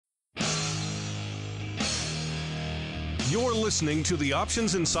You're listening to the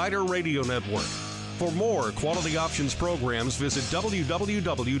Options Insider Radio Network. For more quality options programs, visit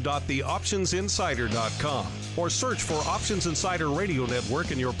www.theoptionsinsider.com or search for Options Insider Radio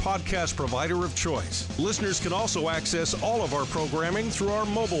Network in your podcast provider of choice. Listeners can also access all of our programming through our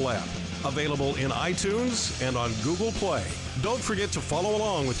mobile app, available in iTunes and on Google Play. Don't forget to follow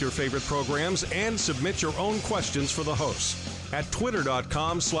along with your favorite programs and submit your own questions for the hosts at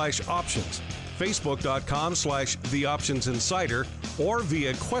twitter.com/options, facebook.com/theoptionsinsider, or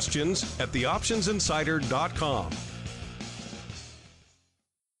via questions at theoptionsinsider.com.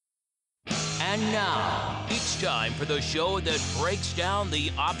 And now, it's time for the show that breaks down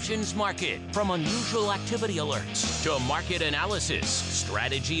the options market, from unusual activity alerts to market analysis,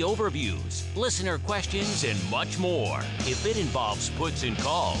 strategy overviews, listener questions, and much more. If it involves puts and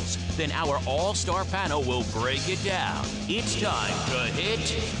calls, then our all-star panel will break it down. It's time to hit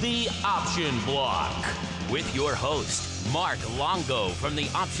the option block with your host, Mark Longo from the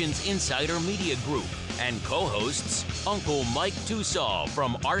Options Insider Media Group, and co-hosts Uncle Mike Tussaw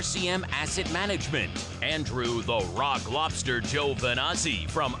from RCM Asset Management, Andrew the Rock Lobster Giovinazzi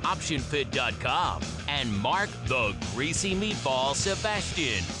from OptionPit.com, and Mark the Greasy Meatball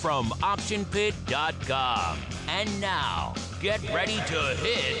Sebastian from OptionPit.com. And now, get ready to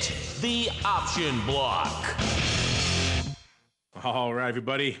hit the option block. All right,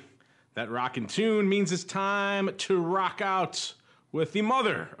 everybody. That rockin' tune means it's time to rock out with the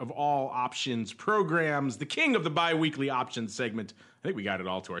mother of all options programs, the king of the bi-weekly options segment. I think we got it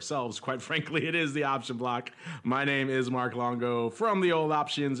all to ourselves. Quite frankly, it is the option block. My name is Mark Longo from the old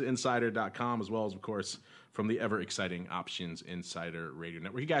OptionsInsider.com, as well as, of course, from the ever-exciting Options Insider Radio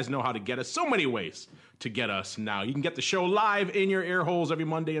Network. You guys know how to get us. So many ways to get us now. You can get the show live in your ear holes every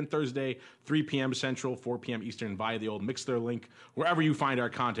Monday and Thursday, 3 p.m. Central, 4 p.m. Eastern, via the old Mixler link. Wherever you find our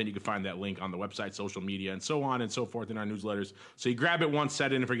content, you can find that link on the website, social media, and so on and so forth in our newsletters. So you grab it once,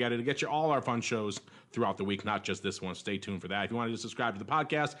 set it, and forget it. It'll get you all our fun shows throughout the week, not just this one. Stay tuned for that. If you want to just subscribe to the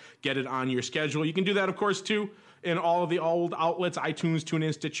podcast, get it on your schedule. You can do that, of course, too, in all of the old outlets, iTunes,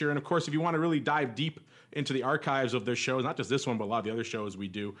 TuneIn, Stitcher. And, of course, if you want to really dive deep into the archives of their shows, not just this one, but a lot of the other shows we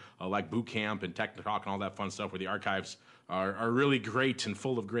do, like Boot Camp and Tech Talk and all that fun stuff, where the archives are really great and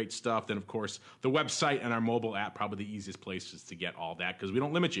full of great stuff. Then, of course, the website and our mobile app, probably the easiest places to get all that, because we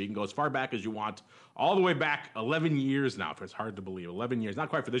don't limit you. You can go as far back as you want, all the way back 11 years now. It's hard to believe. 11 years, not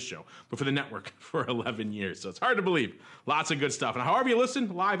quite for this show, but for the network for 11 years. So it's hard to believe. Lots of good stuff. And however you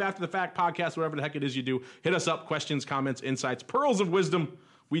listen, live, after the fact, podcast, whatever the heck it is you do, hit us up. Questions, comments, insights, pearls of wisdom.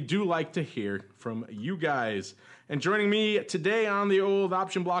 We do like to hear from you guys. And joining me today on the old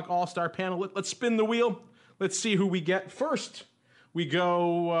Option Block All-Star panel, let's spin the wheel. Let's see who we get first. We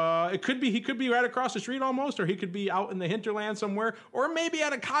go, he could be right across the street almost, or he could be out in the hinterland somewhere, or maybe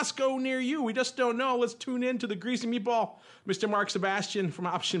at a Costco near you. We just don't know. Let's tune in to the Greasy Meatball, Mr. Mark Sebastian from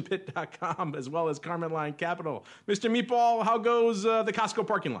OptionPit.com, as well as Carmen Line Capital. Mr. Meatball, how goes the Costco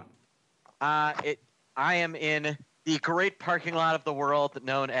parking lot? I am in the great parking lot of the world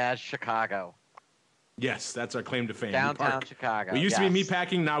known as Chicago. Yes, that's our claim to fame. Downtown Chicago. We used to be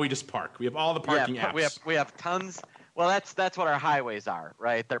meatpacking, now we just park. We have all the parking apps. We have tons. Well, that's what our highways are,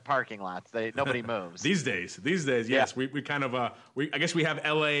 right? They're parking lots. Nobody moves. These days, yes. Yeah. We kind of I guess we have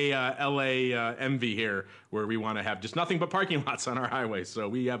LA envy here, where we want to have just nothing but parking lots on our highways. So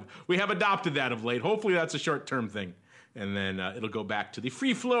we have adopted that of late. Hopefully that's a short-term thing. And then it'll go back to the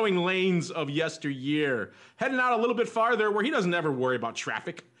free-flowing lanes of yesteryear. Heading out a little bit farther, where he doesn't ever worry about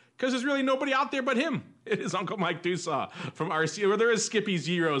traffic, because there's really nobody out there but him. It is Uncle Mike Tussaw from RC, where there is Skippy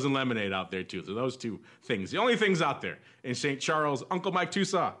Zeros and lemonade out there, too. So those two things, the only things out there in St. Charles. Uncle Mike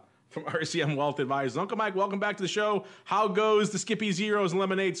Tussaw from RCM Wealth Advisors. Uncle Mike, welcome back to the show. How goes the Skippy Zeros and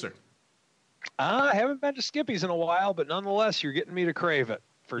lemonade, sir? I haven't been to Skippy's in a while, but nonetheless, you're getting me to crave it.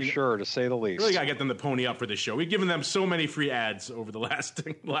 For sure, to say the least. Really got to get them to pony up for this show. We've given them so many free ads over the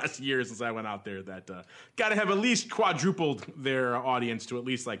last year since I went out there that got to have at least quadrupled their audience to at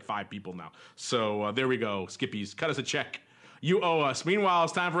least like 5 people now. So there we go. Skippies, cut us a check. You owe us. Meanwhile,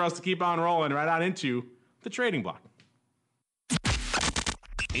 it's time for us to keep on rolling right on into the trading block.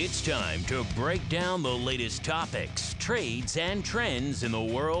 It's time to break down the latest topics, trades, and trends in the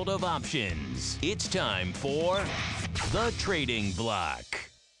world of options. It's time for the trading block.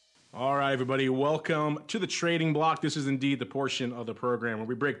 All right, everybody, welcome to the trading block. This is indeed the portion of the program where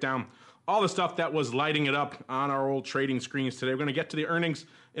we break down all the stuff that was lighting it up on our old trading screens today. We're going to get to the earnings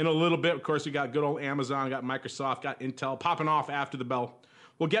in a little bit. Of course, we got good old Amazon, got Microsoft, got Intel popping off after the bell.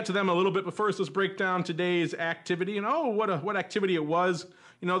 We'll get to them a little bit, but first let's break down today's activity. And what activity it was.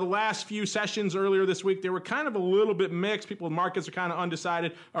 You know, the last few sessions earlier this week, they were kind of a little bit mixed. Markets are kind of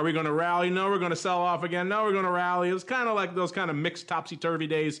undecided. Are we going to rally? No, we're going to sell off again. No, we're going to rally. It was kind of like those kind of mixed topsy-turvy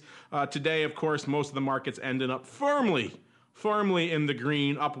days. Today, of course, most of the markets ended up firmly in the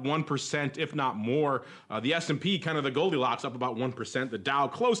green, up 1%, if not more. The S&P, kind of the Goldilocks, up about 1%. The Dow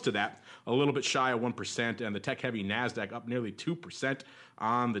close to that, a little bit shy of 1%. And the tech-heavy NASDAQ up nearly 2%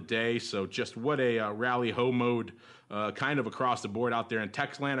 on the day. So just what a rally-ho mode kind of across the board out there in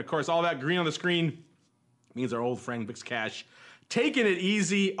Techland. Of course, all that green on the screen means our old friend VIX Cash taking it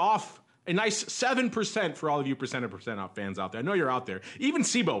easy off a nice 7% for all of you percent off fans out there. I know you're out there. Even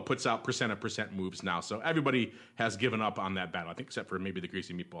SIBO puts out percent moves now, so everybody has given up on that battle, I think, except for maybe the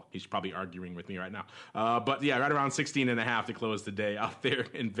Greasy Meatball. He's probably arguing with me right now. But yeah, right around 16.5 to close the day out there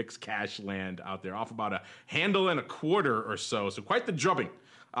in VIX Cash land out there, off about a handle and a quarter or so. So quite the drubbing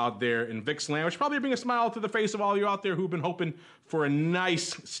out there in VIX land, which probably bring a smile to the face of all you out there who've been hoping for a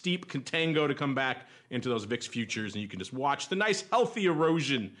nice steep contango to come back into those VIX futures, and you can just watch the nice healthy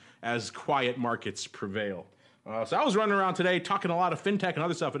erosion as quiet markets prevail. So I was running around today talking a lot of fintech and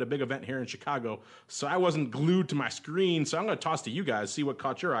other stuff at a big event here in Chicago, so I wasn't glued to my screen, so I'm going to toss to you guys, see what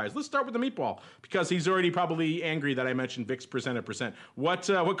caught your eyes. Let's start with the Meatball, because he's already probably angry that I mentioned VIX percent. What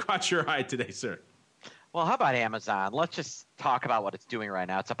caught your eye today, sir? Well, how about Amazon? Let's just talk about what it's doing right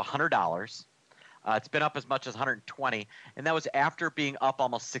now. It's up $100. It's been up as much as $120, and that was after being up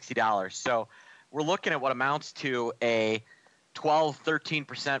almost $60. So we're looking at what amounts to a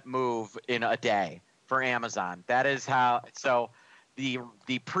 12-13% move in a day for Amazon. That is how. So the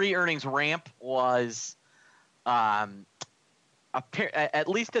pre-earnings ramp was, at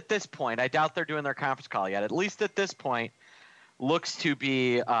least at this point, I doubt they're doing their conference call yet. At least at this point, looks to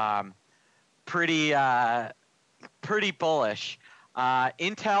be pretty bullish.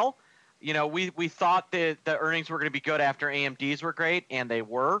 Intel, you know, we thought that the earnings were going to be good after AMD's were great, and they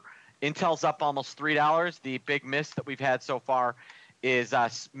were. Intel's up almost $3. The big miss that we've had so far is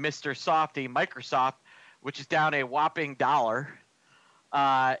Mr. Softy, Microsoft, which is down a whopping $1.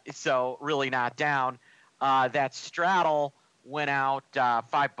 So really not down. That straddle went out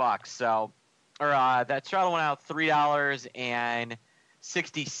 $5. So, or that straddle went out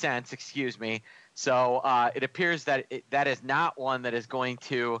 $3.60. Excuse me. So it appears that that is not one that is going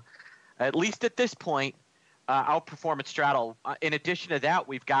to, at least at this point, outperform its straddle. In addition to that,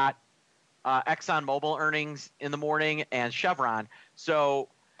 we've got ExxonMobil earnings in the morning and Chevron. So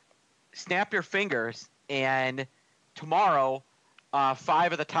snap your fingers, and tomorrow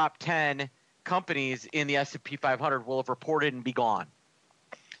 5 of the top 10 companies in the S&P 500 will have reported and be gone.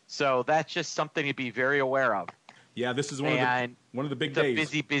 So that's just something to be very aware of. Yeah, this is one of the big days.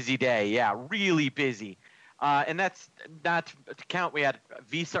 It's a busy day. Yeah, really busy. And that's not to count. We had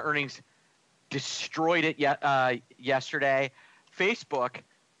Visa earnings destroyed it yesterday. Facebook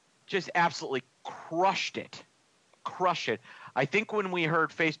just absolutely crushed it. I think when we heard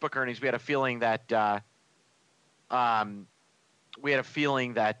Facebook earnings, we had a feeling that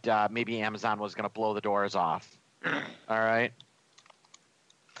maybe Amazon was going to blow the doors off. All right.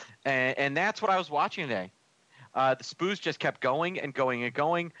 And that's what I was watching today. The SPYs just kept going and going and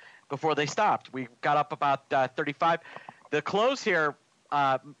going before they stopped. We got up about 35. The close here,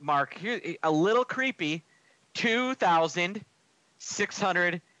 Mark, here, a little creepy,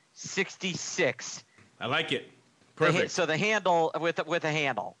 2,666. I like it. Perfect. So the handle with a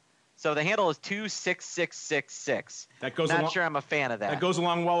handle. So the handle is 26666. That goes. Not sure I'm a fan of that. That goes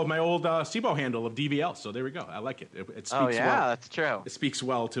along well with my old SIBO handle of DVL. So there we go. I like it. It speaks well. That's true. It speaks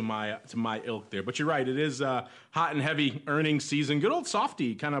well to my ilk there. But you're right. It is hot and heavy earnings season. Good old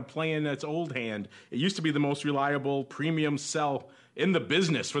Softy kind of playing its old hand. It used to be the most reliable premium sell in the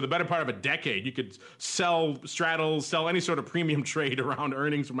business for the better part of a decade. You could sell straddles, sell any sort of premium trade around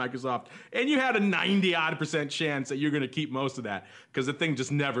earnings for Microsoft, and you had a 90-odd% chance that you're going to keep most of that because the thing just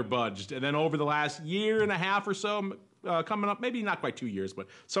never budged. And then over the last year and a half or so, coming up, maybe not quite 2 years, but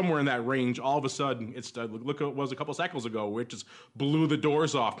somewhere in that range, all of a sudden, it's look at what it was a couple cycles ago, where it just blew the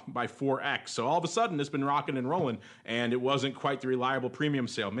doors off by 4x. So all of a sudden, it's been rocking and rolling, and it wasn't quite the reliable premium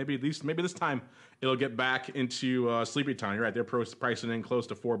sale. Maybe this time it'll get back into sleepy time. You're right, they're pricing in close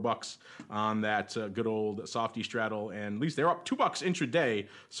to $4 on that good old Softy straddle, and at least they're up $2 intraday,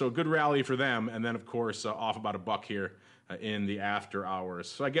 so good rally for them. And then, of course, off about $1 here in the after hours.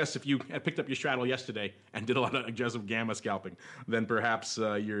 So I guess if you had picked up your straddle yesterday and did a lot of aggressive gamma scalping, then perhaps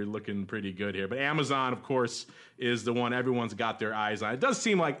you're looking pretty good here. But Amazon, of course, is the one everyone's got their eyes on. It does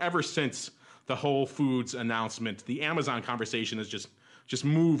seem like ever since the Whole Foods announcement, the Amazon conversation has just just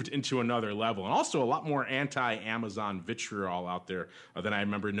moved into another level. And also a lot more anti-Amazon vitriol out there than I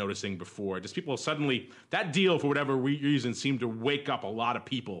remember noticing before. Just people suddenly, that deal for whatever reason seemed to wake up a lot of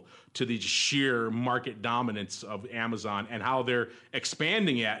people to the sheer market dominance of Amazon and how they're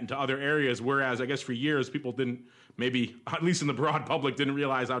expanding it into other areas. Whereas I guess for years people didn't, maybe at least in the broad public, didn't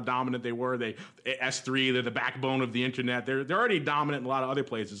realize how dominant they were. S3, they're the backbone of the internet. They're already dominant in a lot of other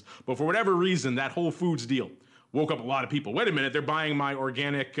places. But for whatever reason, that Whole Foods deal woke up a lot of people. Wait a minute, they're buying my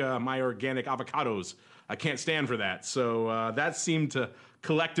organic avocados. I can't stand for that. So that seemed to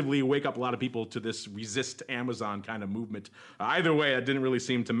collectively wake up a lot of people to this resist Amazon kind of movement. Either way, it didn't really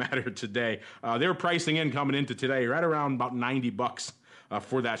seem to matter today. They were pricing in coming into today right around about $90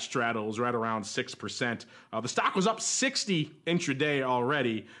 for that straddle. It was right around 6%. The stock was up 60 intraday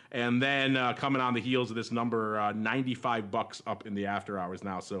already, and then coming on the heels of this number, $95 up in the after hours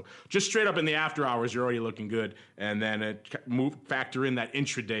now. So just straight up in the after hours, you're already looking good, and then factor in that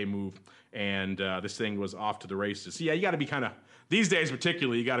intraday move, and this thing was off to the races. So yeah, you got to be kind of, these days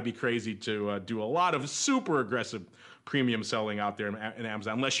particularly, you got to be crazy to do a lot of super aggressive premium selling out there in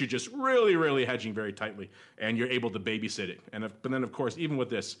Amazon, unless you're just really, really hedging very tightly and you're able to babysit it. But then, of course, even with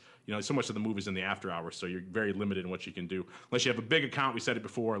this, so much of the move is in the after hours, so you're very limited in what you can do. Unless you have a big account, we said it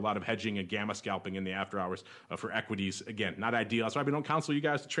before, a lot of hedging and gamma scalping in the after hours for equities. Again, not ideal. That's why we don't counsel you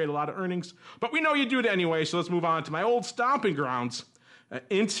guys to trade a lot of earnings. But we know you do it anyway, so let's move on to my old stomping grounds.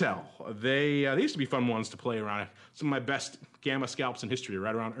 Intel, they used to be fun ones to play around. Some of my best gamma scalps in history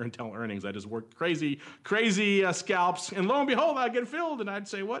right around Intel earnings. I just worked crazy scalps, and lo and behold, I'd get filled, and I'd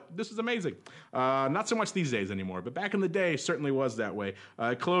say, what? This is amazing. Not so much these days anymore, but back in the day, certainly was that way.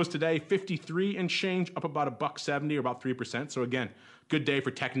 It closed today 53 and change, up about $1.70 or about 3%. So again, good day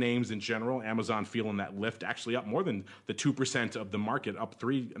for tech names in general. Amazon feeling that lift, actually up more than the 2% of the market, up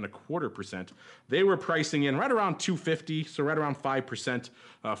 3.25%. They were pricing in right around 250, so right around 5%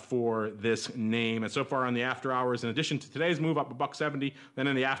 for this name. And so far on the after hours, in addition to today's move up $1.70, then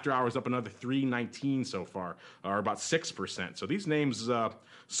in the after hours up another 319 so far, or about 6%. So these names,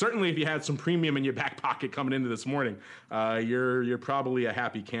 certainly if you had some premium in your back pocket coming into this morning, you're probably a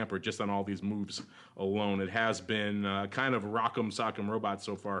happy camper just on all these moves alone. It has been kind of rock'em sock'em robot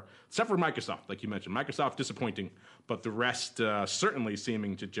so far, except for Microsoft, like you mentioned. Microsoft disappointing, but the rest certainly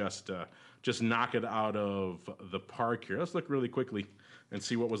seeming to just knock it out of the park here. Let's look really quickly and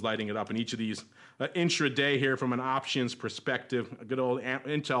see what was lighting it up in each of these intraday here from an options perspective. A good old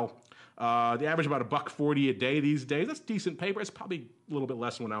Intel. They average about $1.40 a day these days. That's decent paper. It's probably a little bit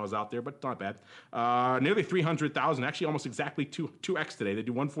less when I was out there, but not bad. Nearly 300,000, actually almost exactly 2x today. They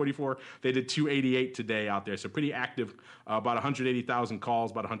do 144. They did 288 today out there, so pretty active. About 180,000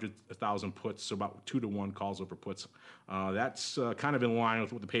 calls, about 100,000 puts, so about 2-to-1 calls over puts. That's kind of in line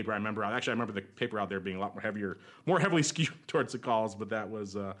with what the paper I remember. Actually, I remember the paper out there being a lot more heavily skewed towards the calls, but that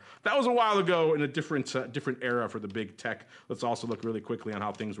was a while ago in a different era for the big tech. Let's also look really quickly on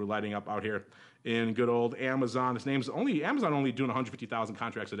how things were lighting up out here in good old Amazon. Amazon only doing 150,000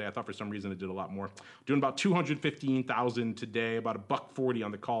 contracts a day. I thought for some reason it did a lot more. Doing about 215,000 today, about $1.40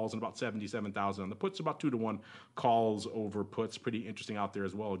 on the calls, and about 77,000 on the puts. About 2-to-1 calls over puts. Pretty interesting out there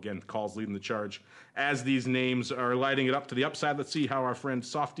as well. Again, calls leading the charge as these names are lighting it up to the upside. Let's see how our friend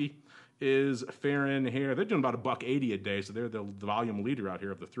Softy is faring here. They're doing about $1.80 a day, so they're the volume leader out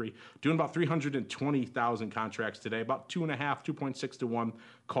here of the three. Doing about 320,000 contracts today, about 2.6 to 1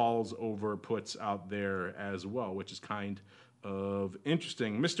 calls over puts out there as well, which is kind of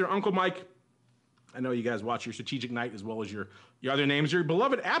interesting. Mr. Uncle Mike, I know you guys watch your Strategic Night as well as your other names. Your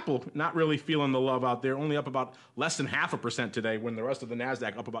beloved Apple, not really feeling the love out there, only up about less than 0.5% today, when the rest of the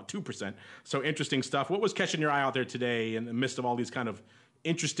NASDAQ up about 2%. So interesting stuff. What was catching your eye out there today in the midst of all these kind of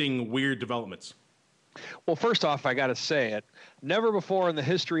interesting, weird developments? Well, first off, I got to say it. Never before in the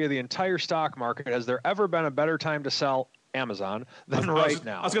history of the entire stock market has there ever been a better time to sell Amazon than right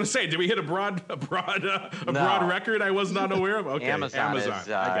now. I was going to say, did we hit a broad record I was not aware of? Okay, Amazon. Is,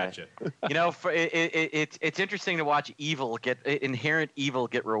 I got you. It's interesting to watch inherent evil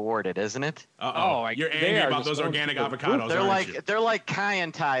get rewarded, isn't it? You're angry about those organic avocados. They're like Kai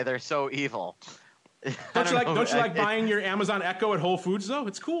and Tai. They're so evil. Don't you like buying your Amazon Echo at Whole Foods, though?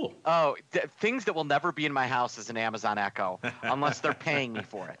 It's cool. Oh, things that will never be in my house is an Amazon Echo, unless they're paying me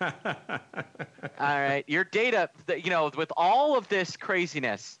for it. All right. Your data, with all of this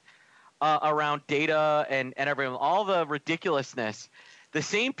craziness around data and everything, all the ridiculousness, the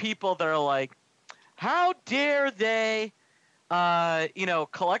same people that are like, how dare they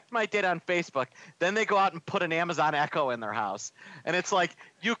collect my data on Facebook, then they go out and put an Amazon Echo in their house. And it's like,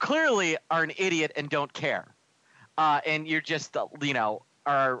 you clearly are an idiot and don't care. And you're just,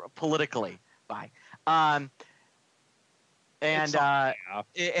 are politically by. And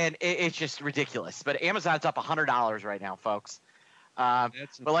it's just ridiculous. But Amazon's up $100 right now, folks. But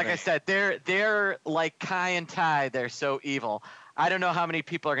like I said, they're like Kai and Tai. They're so evil. I don't know how many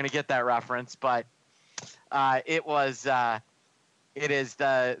people are going to get that reference, but they're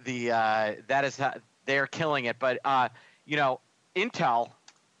killing it. But Intel,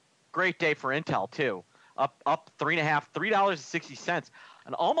 great day for Intel too. Up $3.60,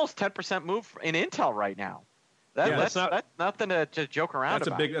 an almost 10% move in Intel right now. That's nothing to joke around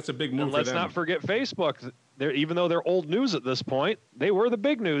about. That's a big move and for let's them. not forget Facebook. Even though they're old news at this point, they were the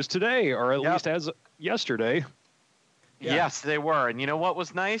big news today, or at least as yesterday. Yeah. Yes, they were. And you know what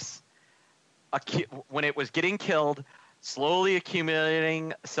was nice? When it was getting killed, slowly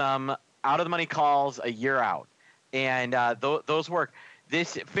accumulating some out-of-the-money calls a year out. And those work.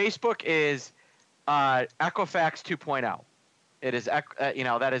 This Facebook is Equifax 2.0. It is,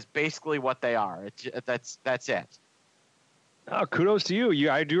 that is basically what they are. That's it. Oh, kudos to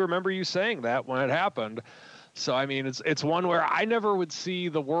you. I do remember you saying that when it happened. So, I mean, it's one where I never would see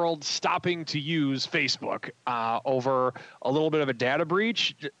the world stopping to use Facebook over a little bit of a data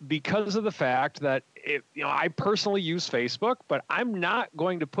breach because of the fact that, I personally use Facebook, but I'm not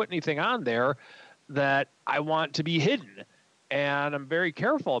going to put anything on there that I want to be hidden. And I'm very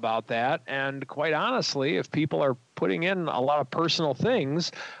careful about that. And quite honestly, if people are putting in a lot of personal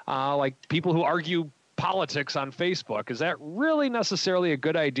things, like people who argue politics on Facebook, is that really necessarily a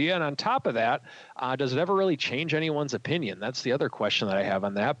good idea? And on top of that, does it ever really change anyone's opinion? That's the other question that I have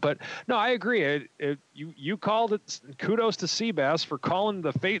on that. But no, I agree. You called it. Kudos to Seabass for calling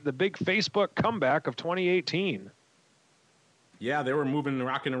the big Facebook comeback of 2018. Yeah, they were moving,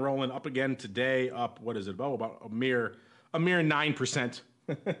 rocking and rolling up again today. Up, what is it? About a mere 9%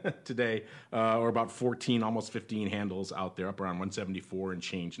 today, or about 14, almost 15 handles out there, up around 174 and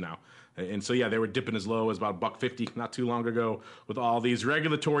change now. And so, yeah, they were dipping as low as about $1.50 not too long ago with all these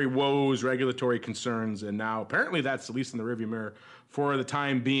regulatory woes, regulatory concerns. And now apparently that's at least in the rearview mirror for the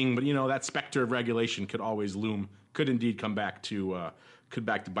time being. But, that specter of regulation could always loom, could indeed come back to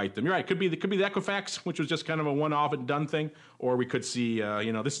bite them. You're right. Could be the Equifax, which was just kind of a one-off and done thing, or we could see,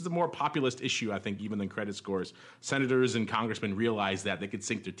 this is a more populist issue, I think, even than credit scores. Senators and congressmen realize that they could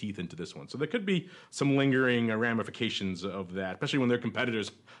sink their teeth into this one, so there could be some lingering ramifications of that, especially when their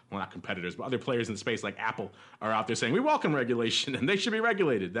competitors, well, not competitors, but other players in the space like Apple are out there saying we welcome regulation and they should be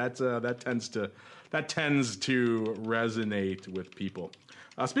regulated. That tends to resonate with people.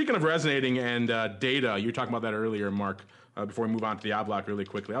 Speaking of resonating and data, you were talking about that earlier, Mark. Before we move on to the block really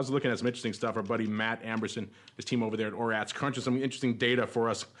quickly, I was looking at some interesting stuff. Our buddy Matt Amberson, his team over there at ORATS, crunching some interesting data for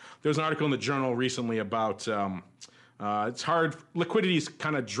us. There was an article in the journal recently about it's hard, liquidity is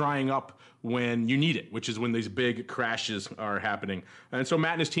kind of drying up when you need it, which is when these big crashes are happening. And so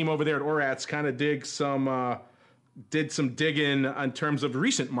Matt and his team over there at ORATS kind of did some digging in terms of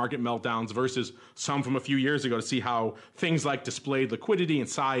recent market meltdowns versus some from a few years ago to see how things like displayed liquidity and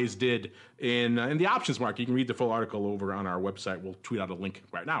size did in the options market. You can read the full article over on our website. We'll tweet out a link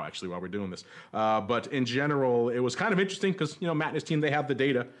right now, actually, while we're doing this. But in general, it was kind of interesting because, Matt and his team, they have the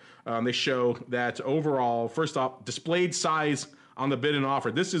data. They show that overall, first off, displayed size on the bid and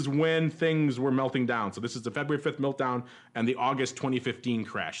offer. This is when things were melting down. So this is the February 5th meltdown and the August 2015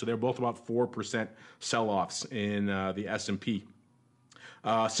 crash. So they're both about 4% sell-offs in the S&P.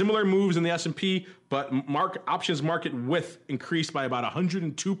 Similar moves in the S&P, but options market width increased by about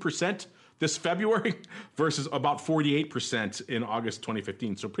 102% this February versus about 48% in August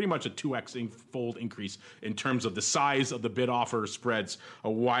 2015. So pretty much a 2x-fold increase in terms of the size of the bid-offer spreads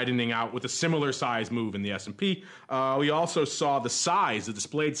widening out with a similar size move in the S&P. We also saw the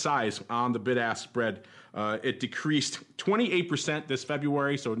displayed size on the bid-ask spread. It decreased 28% this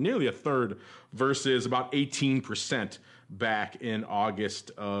February, so nearly a third, versus about 18% back in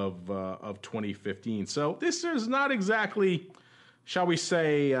August of 2015. So this is not exactly, shall we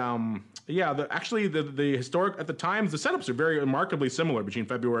say, the historic at the times, the setups are very remarkably similar between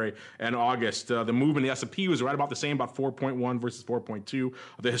February and August. The move in the S&P was right about the same, about 4.1 versus 4.2.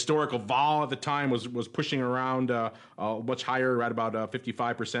 The historical vol at the time was pushing around much higher, right about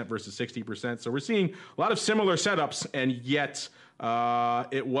 55% versus 60%. So we're seeing a lot of similar setups, and yet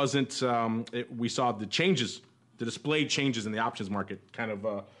it wasn't. We saw the displayed changes in the options market, kind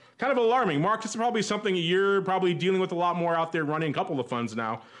of alarming. Mark, this is probably something you're probably dealing with a lot more out there, running a couple of funds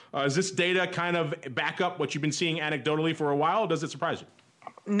now. Is this data kind of back up what you've been seeing anecdotally for a while? Or does it surprise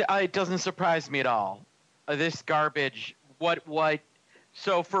you? No, it doesn't surprise me at all. This garbage.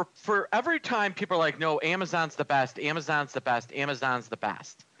 So for every time people are like, no, Amazon's the best, Amazon's the best, Amazon's the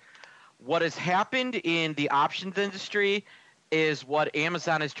best. What has happened in the options industry is what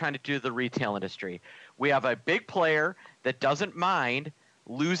Amazon is trying to do to the retail industry. We have a big player that doesn't mind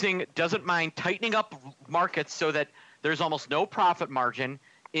tightening up markets so that there's almost no profit margin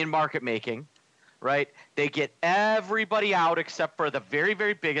in market making, right? They get everybody out except for the very,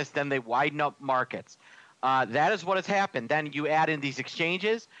 very biggest, then they widen up markets. That is what has happened. Then you add in these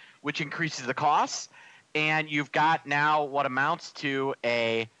exchanges, which increases the costs, and you've got now what amounts to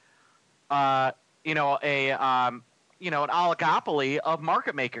an oligopoly of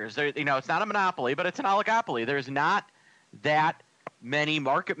market makers. It's not a monopoly, but it's an oligopoly. There's not that many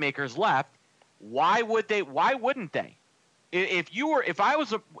market makers left. Why would they? Why wouldn't they? If I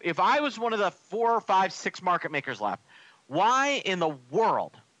was one of the 4 or 5, 6 market makers left, why in the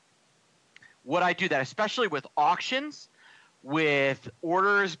world would I do that? Especially with auctions, with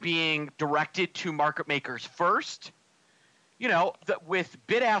orders being directed to market makers first, with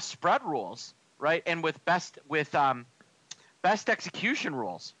bid-ask spread rules, right, and with best execution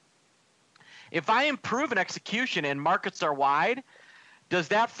rules. If I improve an execution and markets are wide, does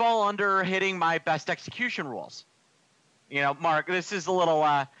that fall under hitting my best execution rules? Mark, this is a little,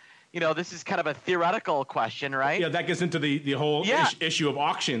 this is kind of a theoretical question, right? Yeah, that gets into the whole issue of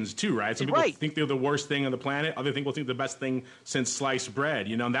auctions too, right? Some people think they're the worst thing on the planet. Other people think they're the best thing since sliced bread.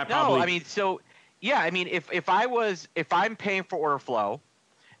 And that probably. No, if I'm paying for order flow,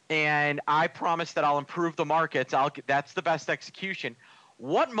 and I promise that I'll improve the markets, that's the best execution.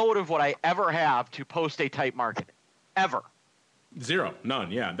 What motive would I ever have to post a tight market? Ever? Zero,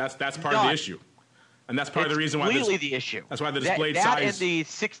 none. Yeah, that's part of the issue. And that's part of the reason why completely the issue. That's why the displayed size. That and the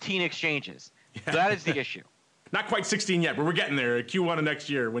 16 exchanges. Yeah. That is the issue. Not quite 16 yet, but we're getting there. Q1 of next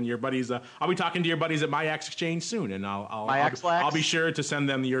year when your buddies. I'll be talking to your buddies at MyX Exchange soon, and I'll be sure to send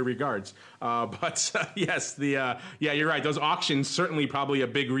them your regards. Yes, you're right. Those auctions certainly probably a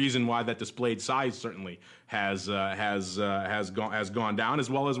big reason why that displayed size certainly has gone down, as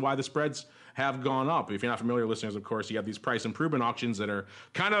well as why the spreads have gone up. If you're not familiar, listeners, of course, you have these price improvement auctions that are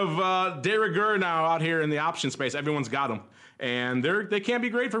kind of de rigueur now out here in the option space. Everyone's got them. And they can be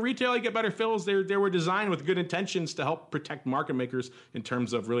great for retail. You get better fills. They were designed with good intentions to help protect market makers in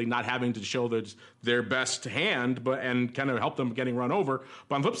terms of really not having to show their best hand, and kind of help them getting run over.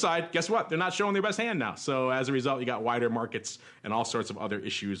 But on the flip side, guess what? They're not showing their best hand now. So as a result, you got wider markets and all sorts of other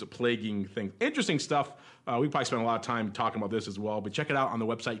issues plaguing things. Interesting stuff. We probably spent a lot of time talking about this as well, but check it out on the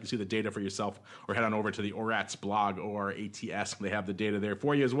website. You can see the data for yourself, or head on over to the ORATS blog or ATS. They have the data there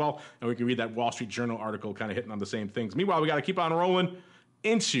for you as well, and we can read that Wall Street Journal article kind of hitting on the same things. Meanwhile, we got to keep on rolling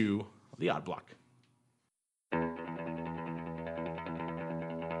into the odd block.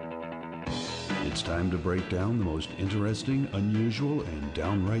 It's time to break down the most interesting, unusual, and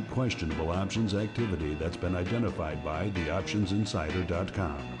downright questionable options activity that's been identified by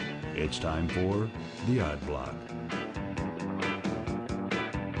theoptionsinsider.com. It's time for the Odd Block.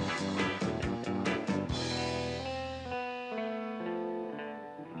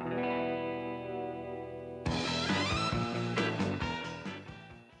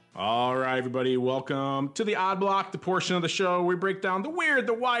 All right, everybody, welcome to the Odd Block, the portion of the show where we break down the weird,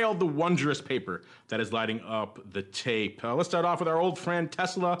 the wild, the wondrous paper that is lighting up the tape. Let's start off with our old friend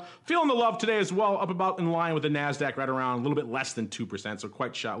Tesla. Feeling the love today as well, up about in line with the NASDAQ, right around a little bit less than 2%, so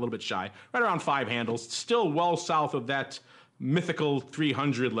quite shy, a little bit shy, right around 5 handles. Still well south of that mythical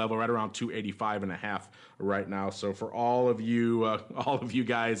 300 level, right around 285.5 right now. So for all of you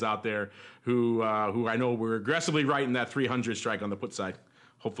guys out there who I know were aggressively right in that 300 strike on the put side,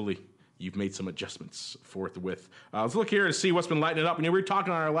 hopefully you've made some adjustments forthwith. Let's look here to see what's been lighting it up. We were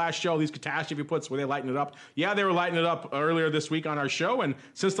talking on our last show, these catastrophe puts, were they lighting it up? Yeah, they were lighting it up earlier this week on our show, and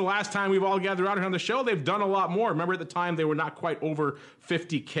since the last time we've all gathered out here on the show, they've done a lot more. Remember at the time, they were not quite over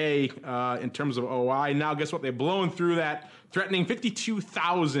 50K in terms of OI. Now, guess what? They've blown through that, threatening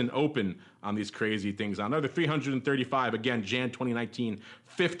 52,000 open on these crazy things. Another 335, again, Jan 2019,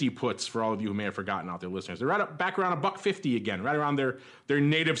 50 puts for all of you who may have forgotten out there, listeners. They're right up, back around $150 again, right around their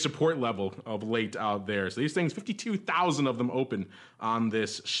native support level of late out there. So these things, 52,000 of them open on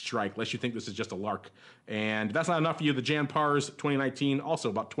this strike, unless you think this is just a lark. And if that's not enough for you, the Jan Pars 2019, also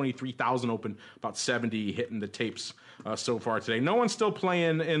about 23,000 open, about 70 hitting the tapes so far today. No one's still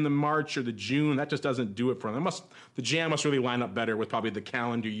playing in the March or the June. That just doesn't do it for them. The Jan must really line up better with probably the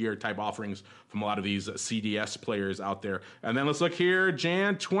calendar year type offerings from a lot of these CDS players out there. And then let's look here,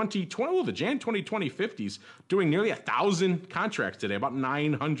 Jan 2020. Oh, the Jan 2020 50s doing nearly 1,000 contracts today, about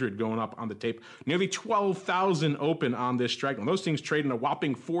 900 going up on the tape. Nearly 12,000 open on this strike. And those things trading a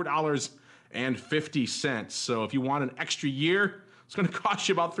whopping $4.50. So if you want an extra year, it's going to cost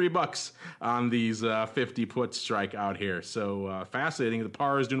you about $3 on these 50 put strike out here. So fascinating. The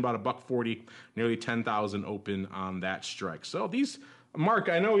par is doing about $1.40, nearly 10,000 open on that strike. So these Mark,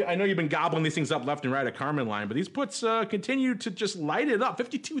 I know you've been gobbling these things up left and right at Carmen line, but these puts continue to just light it up.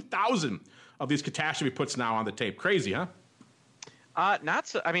 52,000 of these catastrophe puts now on the tape. Crazy, huh? Not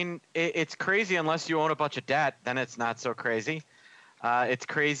so. I mean, it's crazy unless you own a bunch of debt. Then it's not so crazy. It's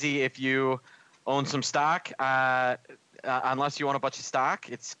crazy if you own some stock. Unless you own a bunch of stock,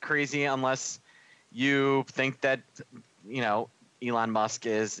 it's crazy unless you think that Elon Musk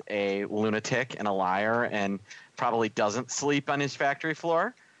is a lunatic and a liar and probably doesn't sleep on his factory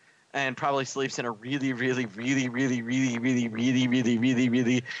floor and probably sleeps in a really, really, really, really, really, really, really, really, really,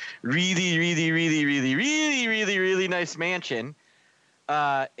 really, really, really, really, really, really, really, really nice mansion.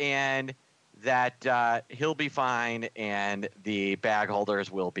 And that he'll be fine, and the bag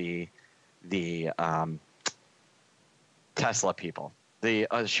holders will be the Tesla people, the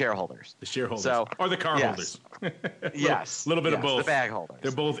shareholders. The shareholders. Or the car holders. Yes. A little bit of both. The bag holders.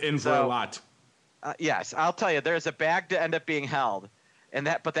 They're both in for a lot. Yes, I'll tell you, there's a bag to end up being held, in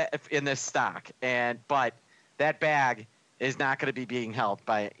this stock, but that bag is not going to be being held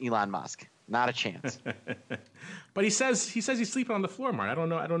by Elon Musk. Not a chance. But he says he's sleeping on the floor, Mark. I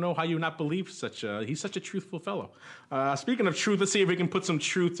don't know how you not believe he's such a truthful fellow. Speaking of truth, let's see if we can put some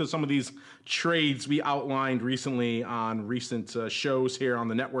truth to some of these trades we outlined recently on recent shows here on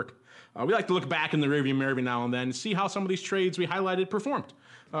the network. We like to look back in the rearview mirror every now and then and see how some of these trades we highlighted performed.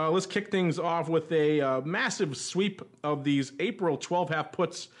 Let's kick things off with a massive sweep of these April 12-half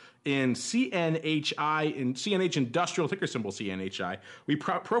puts in CNHI, in CNH Industrial, ticker symbol CNHI. We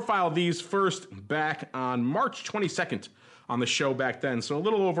profiled these first back on March 22nd on the show back then. So a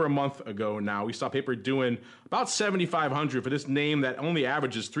little over a month ago now. We saw paper doing about 7,500 for this name that only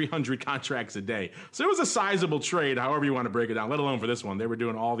averages 300 contracts a day. So it was a sizable trade, however you want to break it down, let alone for this one. They were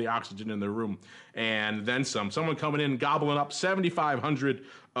doing all the oxygen in the room and then some. Someone coming in, gobbling up 7,500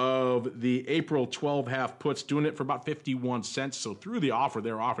 of the April 12-half puts, doing it for about 51 cents. So through the offer,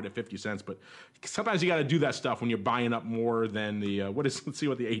 they were offered at 50 cents. But sometimes you got to do that stuff when you're buying up more than the, let's see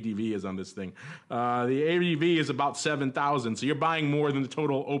what the ADV is on this thing. The ADV is about 7,000. So you're buying more than the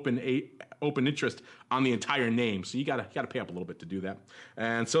total open interest on the entire name. So you got to pay up a little bit to do that.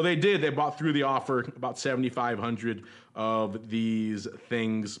 And so they did. They bought through the offer about 7,500 of these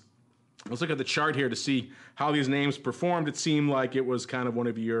things. Let's look at the chart here to see how these names performed. It seemed like it was kind of one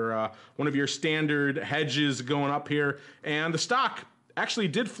of your standard hedges going up here, and the stock actually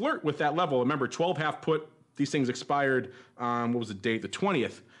did flirt with that level. Remember, 12-half put, these things expired on, what was the date? The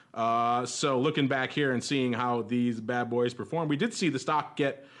 20th. So looking back here and seeing how these bad boys performed, we did see the stock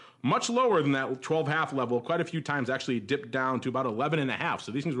get much lower than that 12-half level. Quite a few times actually dipped down to about 11.5.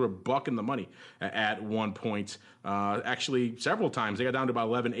 So these things were bucking the money at one point. Actually, several times they got down to about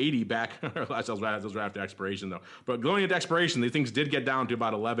 11.80 back. That was right after expiration, though. But going into expiration, these things did get down to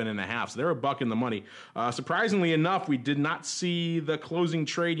about 11.5. So they were bucking the money. Surprisingly enough, we did not see the closing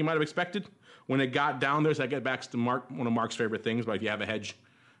trade you might have expected when it got down there. So that gets back to Mark, one of Mark's favorite things. But if you have a hedge,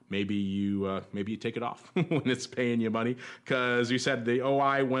 maybe you take it off when it's paying you money, because you said the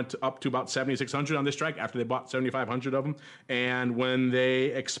OI went up to about 7,600 on this strike after they bought 7,500 of them, and when they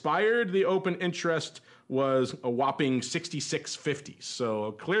expired, the open interest was a whopping 6,650.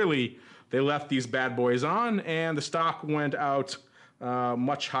 So clearly they left these bad boys on, and the stock went out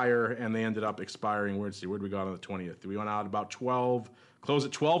much higher, and they ended up expiring. Where'd we go on the 20th? We went out about 12. Closed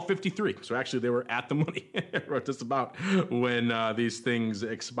at 12.53. So actually, they were at the money just about when these things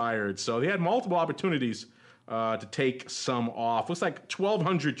expired. So they had multiple opportunities to take some off. Looks like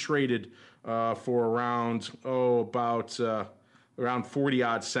 1,200 traded for around around 40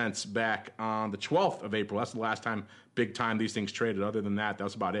 odd cents back on the 12th of April. That's the last big time these things traded. Other than that, that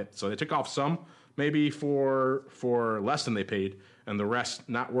was about it. So they took off some, maybe for less than they paid, and the rest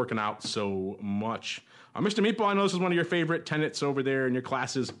not working out so much. Mr. Meatball, I know this is one of your favorite tenets over there in your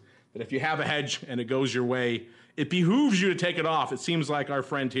classes, that if you have a hedge and it goes your way, it behooves you to take it off. It seems like our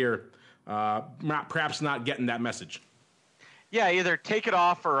friend here perhaps not getting that message. Yeah, either take it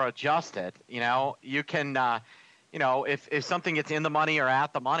off or adjust it. You can, if something gets in the money or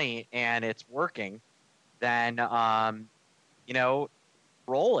at the money and it's working, then,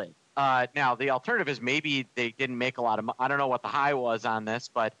 roll it. Now, the alternative is maybe they didn't make a lot of money. I don't know what the high was on this,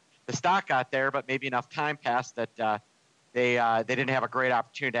 but the stock got there, but maybe enough time passed that they didn't have a great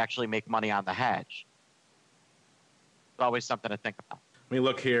opportunity to actually make money on the hedge. It's always something to think about. Let me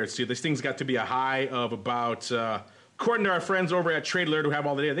look here. See, this thing's got to be a high of about, according to our friends over at Trade Alert who have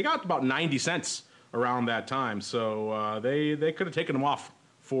all the data, they got about 90 cents around that time. So they could have taken them off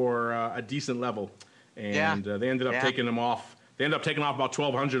for a decent level. And they ended up taking them off. They ended up taking off about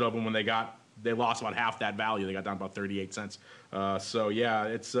 1,200 of them when they got they lost about half that value. They got down about 38 cents. So yeah,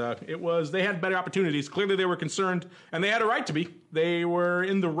 they had better opportunities. Clearly they were concerned, and they had a right to be. They were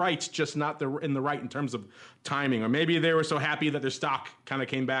in the right, just not in the right in terms of timing. Or maybe they were so happy that their stock kind of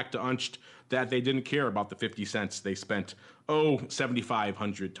came back to unched that they didn't care about the 50 cents they spent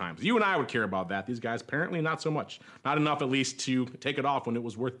 7,500 times. You and I would care about that. These guys apparently not so much. Not enough at least to take it off when it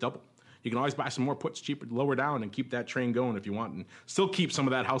was worth double. You can always buy some more puts cheaper, lower down, and keep that train going if you want, and still keep some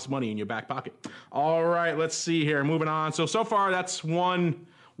of that house money in your back pocket. All right, let's see here. Moving on. So far, that's one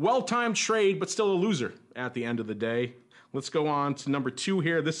well-timed trade, but still a loser at the end of the day. Let's go on to number 2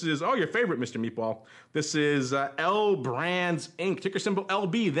 here. This is, your favorite, Mr. Meatball. This is L Brands Inc., ticker symbol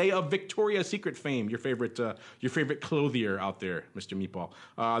LB. They of Victoria's Secret fame. Your favorite clothier out there, Mr. Meatball.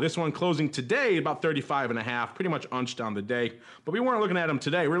 This one closing today about 35.5, pretty much unched on the day. But we weren't looking at them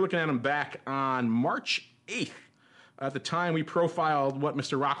today. We were looking at them back on March 8th. At the time, we profiled what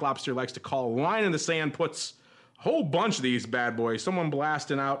Mr. Rock Lobster likes to call line in the sand puts. A whole bunch of these bad boys. Someone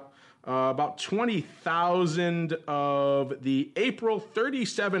blasting out about 20,000 of the April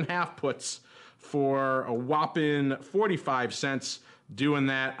 37 half puts for a whopping 45 cents. Doing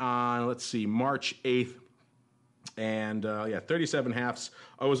that on, let's see, March 8th. And 37 halves.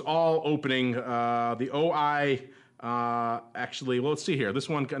 It was all opening. The OI, actually, well, let's see here. This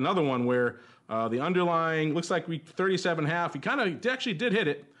one, another one where the underlying, looks like 37 half. We kind of actually did hit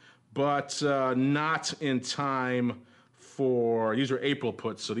it, but not in time for, these were April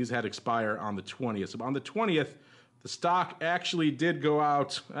puts, so these had to expire on the 20th. So on the 20th, the stock actually did go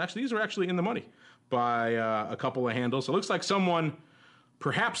out. Actually, these were actually in the money by a couple of handles. So it looks like someone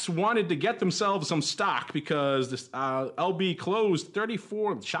perhaps wanted to get themselves some stock because this LB closed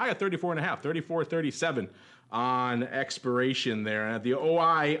 34, shy of 34.5, 34.37 on expiration there. And the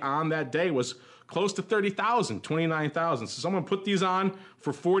OI on that day was close to 30,000, 29,000. So someone put these on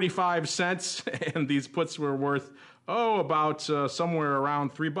for 45 cents, and these puts were worth about somewhere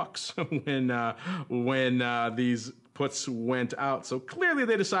around $3 when these puts went out. So clearly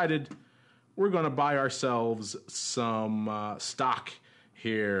they decided we're going to buy ourselves some stock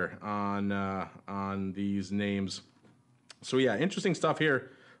here on these names. So yeah, interesting stuff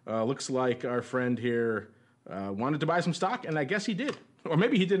here. Looks like our friend here wanted to buy some stock, and I guess he did. Or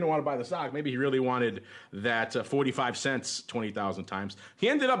maybe he didn't want to buy the stock. Maybe he really wanted that 45 cents 20,000 times. He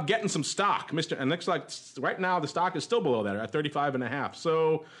ended up getting some stock, and looks like right now the stock is still below that at 35.5.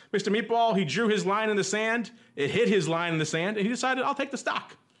 So Mr. Meatball, he drew his line in the sand. It hit his line in the sand, and he decided, I'll take the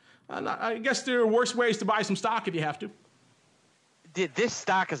stock. I guess there are worse ways to buy some stock if you have to. This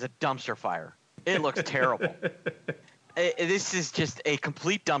stock is a dumpster fire. It looks terrible. This is just a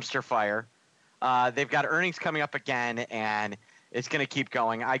complete dumpster fire. They've got earnings coming up again, and it's going to keep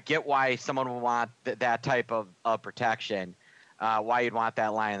going. I get why someone would want that type of protection, why you'd want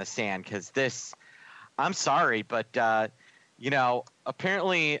that line in the sand, because this – I'm sorry, but,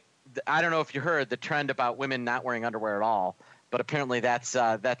 apparently – I don't know if you heard the trend about women not wearing underwear at all, but apparently that's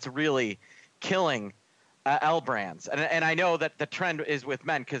really killing L Brands. And I know that the trend is with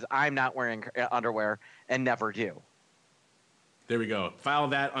men because I'm not wearing underwear and never do. There we go. File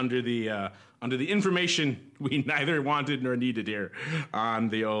that under the information we neither wanted nor needed here on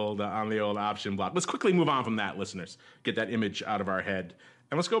the old option block. Let's quickly move on from that, listeners. Get that image out of our head,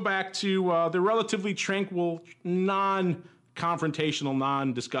 and let's go back to the relatively tranquil, non-confrontational,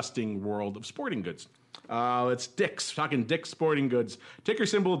 non-disgusting world of sporting goods. It's Dick's, talking Dick's Sporting Goods, ticker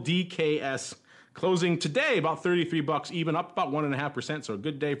symbol DKS. Closing today about $33, even up about 1.5%. So a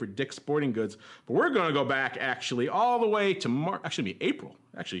good day for Dick's Sporting Goods. But we're going to go back actually all the way to April.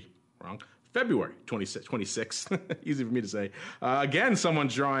 Actually, wrong. February 26th. Easy for me to say. Again,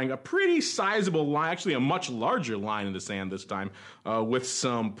 someone's drawing a pretty sizable line, actually a much larger line in the sand this time, with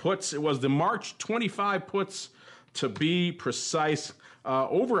some puts. It was the March 25 puts, to be precise.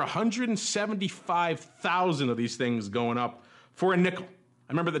 Over 175,000 of these things going up for a nickel.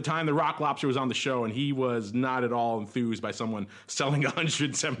 I remember the time the Rock Lobster was on the show, and he was not at all enthused by someone selling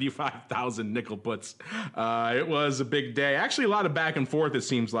 175,000 nickel puts. It was a big day. Actually, a lot of back and forth, it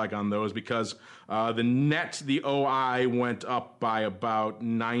seems like, on those, because the OI went up by about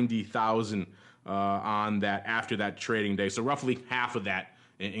 90,000 on that after that trading day. So roughly half of that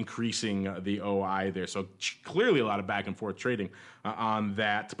increasing the OI there. So clearly a lot of back and forth trading on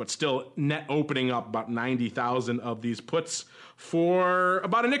that, but still net opening up about 90,000 of these puts for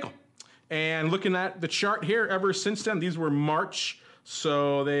about a nickel. And looking at the chart here, ever since then, these were March,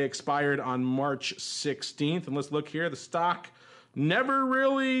 so they expired on March 16th. And let's look here, the stock never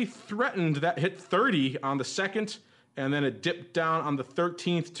really threatened that, hit 30 on the 2nd, and then it dipped down on the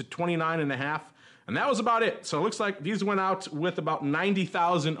 13th to 29.5. And that was about it. So it looks like these went out with about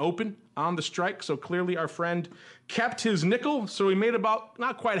 90,000 open on the strike. So clearly our friend kept his nickel. So he made about,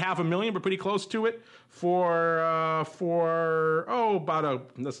 not quite $500,000, but pretty close to it this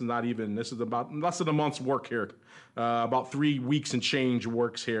is about less than a month's work here. About 3 weeks and change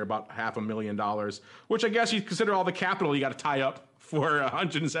works here, about $500,000, which I guess you consider all the capital you got to tie up for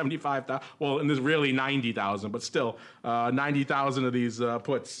 175,000. Well, and there's really 90,000, but still, 90,000 of these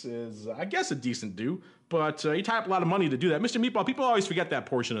puts is, I guess, a decent do. But you tie up a lot of money to do that. Mr. Meatball, people always forget that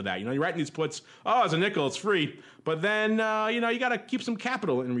portion of that. You know, you're writing these puts, it's a nickel, it's free. But then, you got to keep some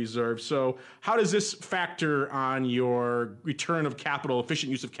capital in reserve. So how does this factor on your return of capital,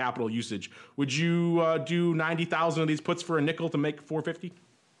 efficient use of capital usage? Would you do 90,000 of these puts for a nickel to make 450?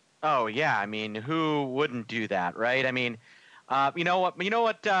 Oh, yeah. I mean, who wouldn't do that, right? I mean,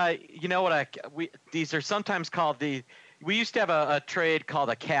 these are sometimes called we used to have a trade called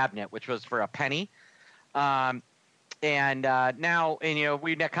a cabinet, which was for a penny. Now,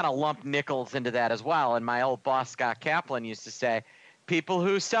 we kind of lumped nickels into that as well. And my old boss, Scott Kaplan, used to say, people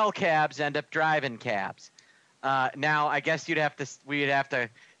who sell cabs end up driving cabs. Now, I guess we'd have to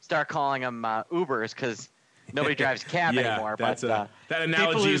start calling them Ubers because nobody drives a cab anymore. That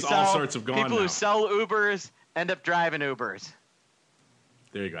analogy is all sorts of gone People now. who sell Ubers end up driving Ubers.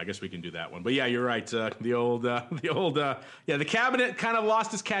 There you go. I guess we can do that one. But yeah, you're right. The cabinet kind of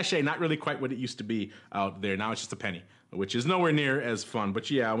lost its cachet. Not really quite what it used to be out there. Now it's just a penny, which is nowhere near as fun.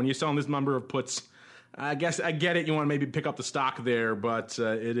 But yeah, when you're selling this number of puts, I guess I get it. You want to maybe pick up the stock there, but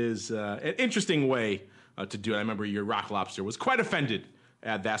it is an interesting way to do it. I remember your Rock Lobster was quite offended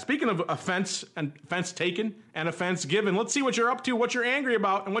at that. Speaking of offense taken and offense given, let's see what you're up to, what you're angry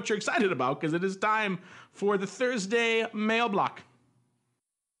about, and what you're excited about, because it is time for the Thursday mail block.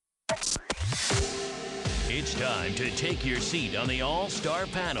 It's time to take your seat on the All-Star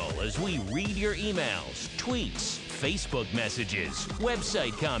panel as we read your emails, tweets, Facebook messages,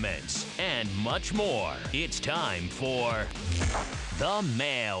 website comments, and much more. It's time for the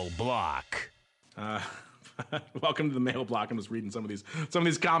Mail Block. Welcome to the mail block. I'm just reading some of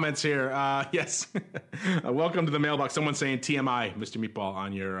these comments here. Yes, welcome to the mail block. Someone's saying TMI, Mr. Meatball,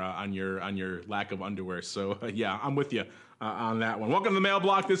 on your lack of underwear. So yeah, I'm with you on that one. Welcome to the mail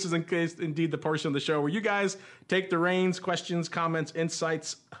block. This is indeed the portion of the show where you guys take the reins, questions, comments,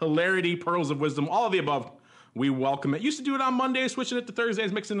 insights, hilarity, pearls of wisdom, all of the above. We welcome it. Used to do it on Mondays, switching it to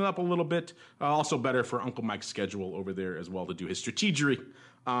Thursdays, mixing it up a little bit. Also better for Uncle Mike's schedule over there as well to do his strategery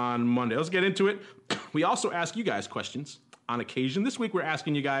on Monday. Let's get into it. We also ask you guys questions on occasion. This week we're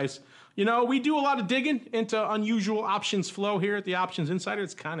asking you guys, we do a lot of digging into unusual options flow here at the Options Insider.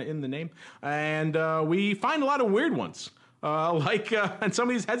 It's kind of in the name. And we find a lot of weird ones. And some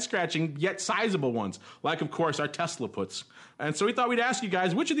of these head-scratching yet sizable ones, like, of course, our Tesla puts. And so we thought we'd ask you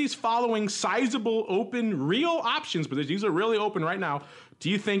guys, which of these following sizable, open, real options, but these are really open right now, do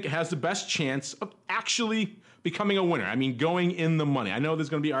you think has the best chance of actually becoming a winner? I mean, going in the money. I know there's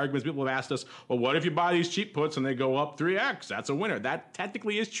going to be arguments. People have asked us, well, what if you buy these cheap puts and they go up 3x? That's a winner. That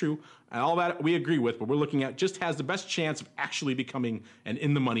technically is true. And all that we agree with, but we're looking at just has the best chance of actually becoming an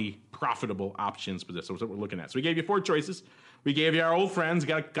in-the-money, profitable options position. So that's what we're looking at. So we gave you 4 choices. We gave you our old friends.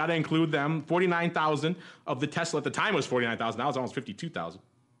 Got to include them. 49,000 of the Tesla at the time was 49,000. Now it's almost 52,000.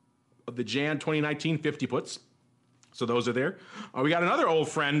 Of the Jan 2019 50 puts. So those are there. We got another old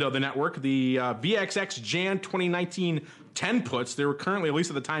friend of the network, the VXX Jan 2019 10 puts. There were currently, at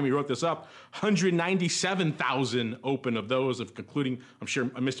least at the time he wrote this up, 197,000 open of those, including, I'm sure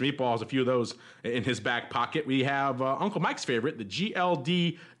Mr. Meatball has a few of those in his back pocket. We have Uncle Mike's favorite, the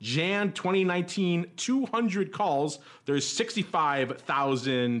GLD Jan 2019 200 calls. There's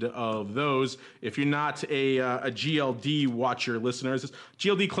 65,000 of those. If you're not a GLD watcher, listeners,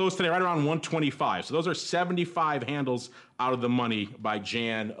 GLD closed today right around 125. So those are 75 handles out of the money by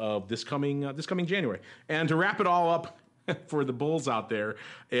Jan of this coming January. And to wrap it all up, for the bulls out there,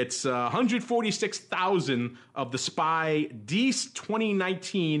 it's 146,000 of the SPY Dec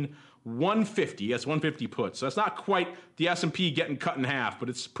 2019 150. Yes, 150 puts. So that's not quite the S&P getting cut in half, but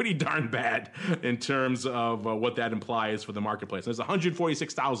it's pretty darn bad in terms of what that implies for the marketplace. There's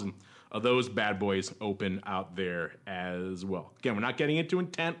 146,000 of those bad boys open out there as well. Again, we're not getting into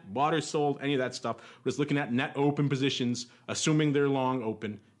intent, bought or sold, any of that stuff. We're just looking at net open positions, assuming they're long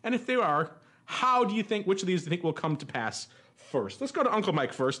open. And if they are, which of these do you think will come to pass first? Let's go to Uncle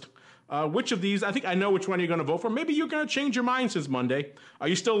Mike first. Which of these, I think I know which one you're going to vote for. Maybe you're going to change your mind since Monday. Are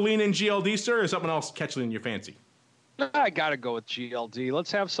you still leaning GLD, sir, or something else catching your fancy? I got to go with GLD.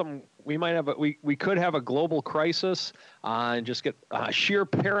 Let's have some, we could have a global crisis and just get sheer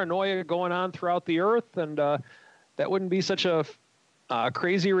paranoia going on throughout the earth. And that wouldn't be such a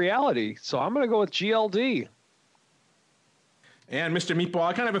crazy reality. So I'm going to go with GLD. And Mr. Meatball,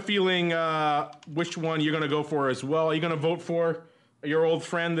 I kind of have a feeling which one you're going to go for as well. Are you going to vote for your old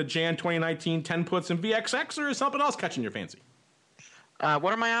friend, the Jan 2019 10 puts in VXX, or is something else catching your fancy?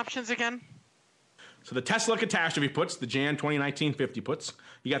 What are my options again? So the Tesla catastrophe puts, the Jan 2019 50 puts.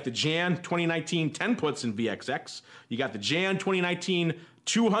 You got the Jan 2019 10 puts in VXX. You got the Jan 2019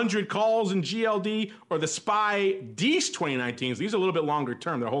 200 calls in GLD, or the SPY Dec 2019s. These are a little bit longer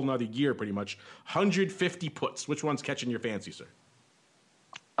term. They're a whole nother year pretty much. 150 puts. Which one's catching your fancy, sir?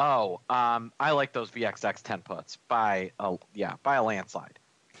 Oh, I like those VXX 10 puts by a landslide.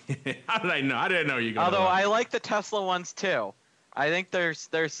 How did I know? I didn't know you got. Although I like the Tesla ones too. I think there's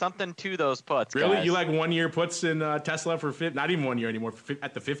something to those puts. Really? Guys. You like 1 year puts in Tesla for not even 1 year anymore,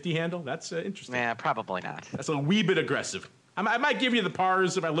 at the 50 handle? That's interesting. Yeah, probably not. That's a wee bit aggressive. I might give you the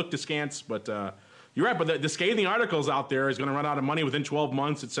pars if I looked askance, but you're right. But the scathing articles out there is going to run out of money within 12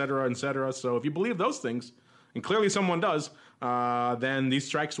 months, et cetera, et cetera. So if you believe those things, and clearly someone does, then these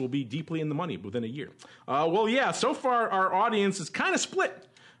strikes will be deeply in the money within a year. Well, yeah, so far our audience is kind of split.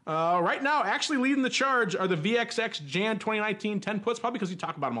 Right now, actually leading the charge are the VXX Jan 2019 10 puts, probably because we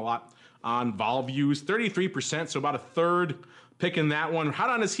talk about them a lot on vol views, 33%, so about a third picking that one. Hot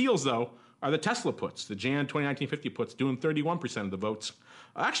on his heels, though, are the Tesla puts, the Jan 2019 50 puts, doing 31% of the votes.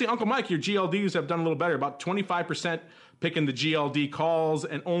 Actually, Uncle Mike, your GLDs have done a little better, about 25% picking the GLD calls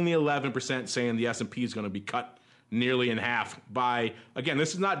and only 11% saying the S&P is going to be cut nearly in half by, again,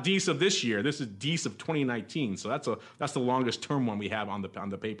 this is not Dec of this year, this is Dec of 2019, so that's the longest term one we have on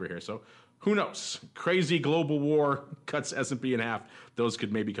the paper here. So who knows? Crazy global war cuts S&P in half. Those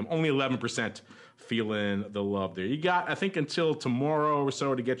could maybe come. Only 11% feeling the love there. You got, I think, until tomorrow or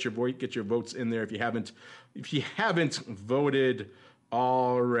so to get your votes in there if you haven't voted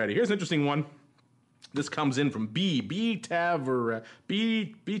already. Here's an interesting one. This comes in from B Tavares,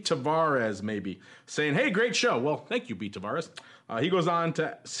 maybe, saying, hey, great show. Well, thank you, B Tavares. He goes on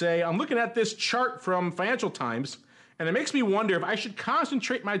to say, I'm looking at this chart from Financial Times, and it makes me wonder if I should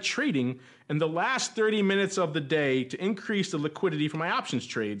concentrate my trading in the last 30 minutes of the day to increase the liquidity for my options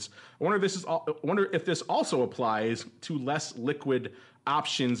trades. I wonder if this also applies to less liquid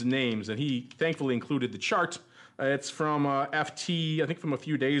options names. And he thankfully included the chart. It's from FT, I think from a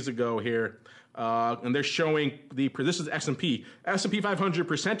few days ago here. And they're showing this is S&P 500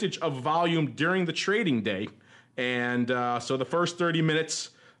 percentage of volume during the trading day. And so the first 30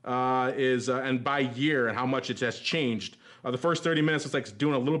 minutes is, and by year and how much it has changed. The first 30 minutes looks like it's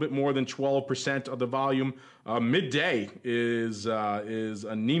doing a little bit more than 12% of the volume. Midday is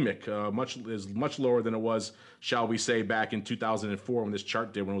anemic, much lower than it was, shall we say, back in 2004 when this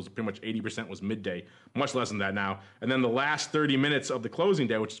chart did, when it was pretty much 80% was midday. Much less than that now. And then the last 30 minutes of the closing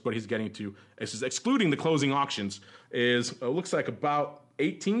day, which is what he's getting to, this is excluding the closing auctions, is looks like about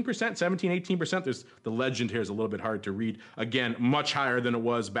 18%, 18%. There's the legend here is a little bit hard to read. Again, much higher than it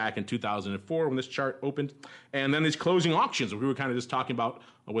was back in 2004 when this chart opened. And then these closing auctions, we were kind of just talking about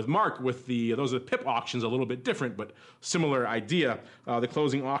with Mark, with those are the PIP auctions, a little bit different, but similar idea. The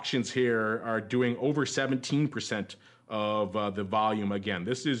closing auctions here are doing over 17% of the volume. Again,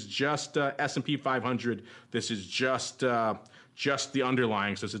 this is just S&P 500. This is just the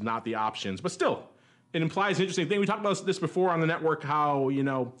underlying. So this is not the options, but still. It implies an interesting thing. We talked about this before on the network, how,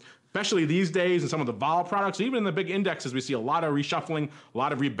 especially these days and some of the vol products, even in the big indexes, we see a lot of reshuffling, a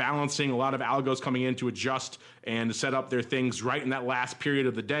lot of rebalancing, a lot of algos coming in to adjust and to set up their things right in that last period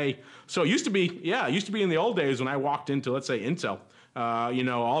of the day. So it used to be in the old days when I walked into, let's say, Intel,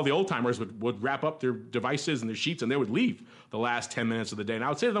 all the old timers would wrap up their devices and their sheets and they would leave the last 10 minutes of the day. And I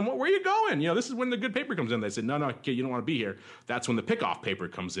would say to them, where are you going? This is when the good paper comes in. They said, no, kid, you don't want to be here. That's when the pickoff paper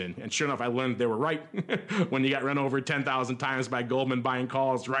comes in. And sure enough, I learned they were right when you got run over 10,000 times by Goldman buying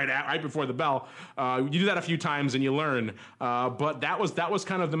calls right before the bell. You do that a few times and you learn. But that was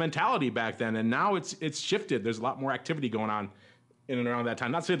kind of the mentality back then. And now it's shifted. There's a lot more activity going on in and around that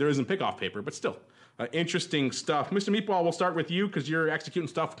time. Not to say there isn't pickoff paper, but still. Interesting stuff. Mr. Meatball, we'll start with you because you're executing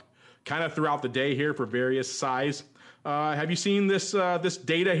stuff kind of throughout the day here for various size. Have you seen this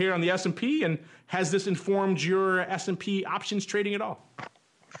data here on the S&P, and has this informed your S&P options trading at all?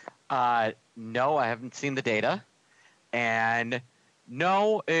 No, I haven't seen the data, and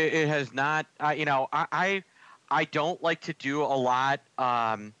no, it has not. I don't like to do a lot.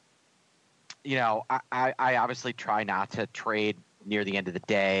 I obviously try not to trade near the end of the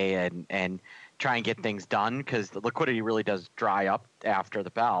day and try and get things done because the liquidity really does dry up after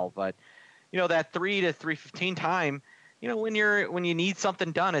the bell. But that 3 to 3:15 time, when you need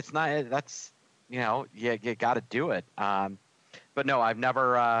something done, it's not. That's you got to do it. But no, I've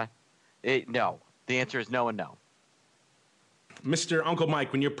never. No, the answer is no and no. Mr. Uncle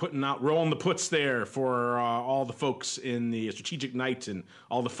Mike, when you're rolling the puts there for all the folks in the strategic night and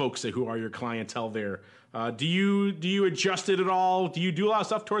all the folks who are your clientele there, do you adjust it at all? Do you do a lot of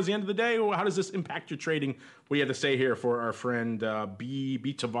stuff towards the end of the day? Or how does this impact your trading? What do you have to say here for our friend B.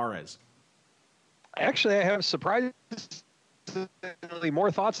 Tavares? Actually, I have surprisingly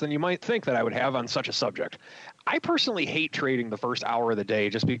more thoughts than you might think that I would have on such a subject. I personally hate trading the first hour of the day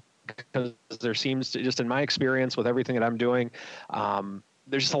just because there seems to, just in my experience with everything that I'm doing,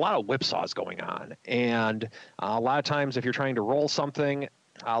 there's just a lot of whipsaws going on. And a lot of times if you're trying to roll something,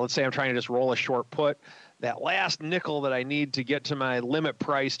 let's say I'm trying to just roll a short put, that last nickel that I need to get to my limit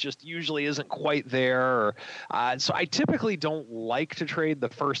price just usually isn't quite there. So I typically don't like to trade the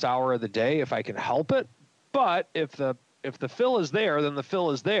first hour of the day if I can help it. But if the fill is there, then the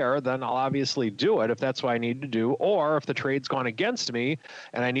fill is there. Then I'll obviously do it if that's what I need to do. Or if the trade's gone against me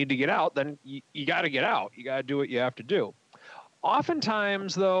and I need to get out, then you got to get out. You got to do what you have to do.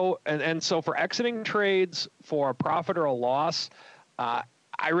 Oftentimes, though, and so for exiting trades for a profit or a loss,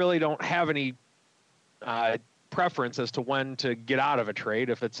 I really don't have any preference as to when to get out of a trade.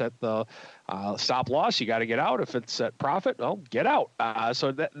 If it's at the stop loss, you got to get out. If it's at profit, well, get out.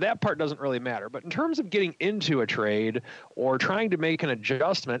 So that part doesn't really matter. But in terms of getting into a trade or trying to make an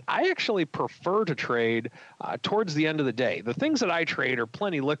adjustment, I actually prefer to trade towards the end of the day. The things that I trade are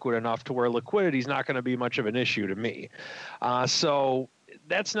plenty liquid enough to where liquidity is not going to be much of an issue to me. So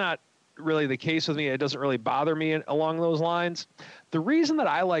that's not really the case with me. It doesn't really bother me along those lines. The reason that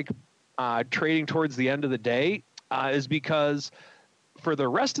I like trading towards the end of the day is because for the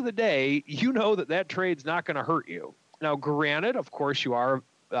rest of the day, you know that trade's not going to hurt you. Now, granted, of course, you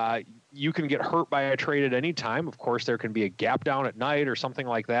can get hurt by a trade at any time. Of course, there can be a gap down at night or something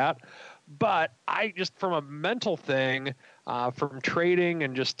like that. But I just, from a mental thing, from trading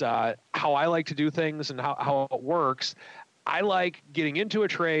and just how I like to do things and how it works, I like getting into a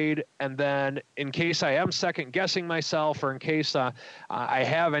trade, and then in case I am second guessing myself, or in case I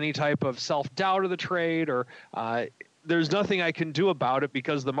have any type of self-doubt of the trade, or there's nothing I can do about it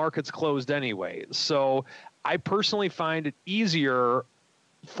because the market's closed anyway. So I personally find it easier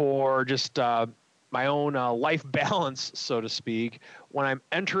for just my own life balance, so to speak, when I'm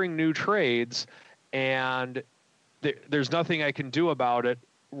entering new trades and there's nothing I can do about it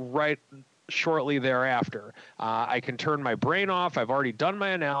right shortly thereafter. I can turn my brain off. I've already done my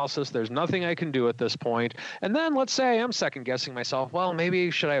analysis. There's nothing I can do at this point. And then let's say I am second guessing myself. Well,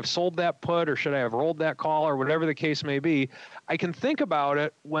 maybe should I have sold that put, or should I have rolled that call, or whatever the case may be. I can think about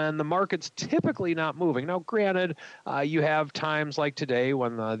it when the market's typically not moving. Now, granted, you have times like today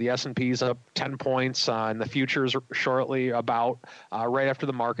when the S&P is up 10 points and the futures are shortly about right after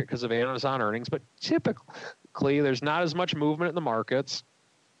the market because of Amazon earnings. But typically, there's not as much movement in the markets.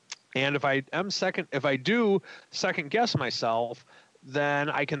 And if I do second guess myself, then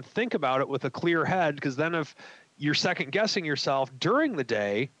I can think about it with a clear head, because then if you're second guessing yourself during the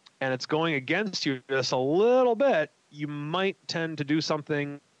day and it's going against you just a little bit, you might tend to do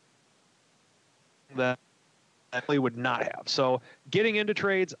something that I would not have. So getting into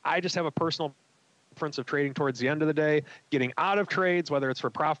trades, I just have a personal preference of trading towards the end of the day. Getting out of trades, whether it's for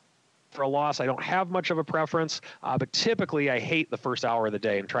profit, for a loss, I don't have much of a preference, but typically I hate the first hour of the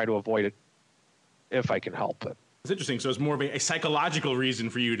day and try to avoid it if I can help it. It's interesting. So it's more of a psychological reason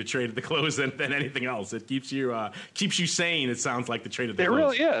for you to trade at the close than anything else. It keeps you sane. It sounds like the trade at the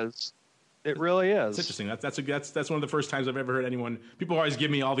close. It really is. It really is. It's interesting. That's one of the first times I've ever heard anyone. People always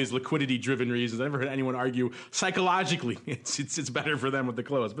give me all these liquidity-driven reasons. I've never heard anyone argue psychologically it's better for them with the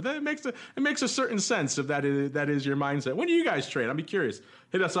close. But then it makes a certain sense if that is your mindset. When do you guys trade? I'd be curious.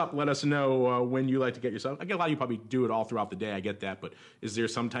 Hit us up. Let us know when you like to get yourself. I get a lot of you probably do it all throughout the day. I get that. But is there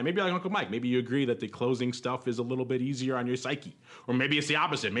some time, maybe like Uncle Mike, maybe you agree that the closing stuff is a little bit easier on your psyche, or maybe it's the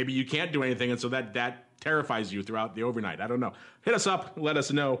opposite. Maybe you can't do anything, and so that terrifies you throughout the overnight. I don't know. Hit us up. Let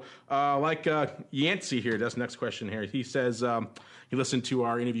us know. Like Yancey here, that's the next question here. He says he listened to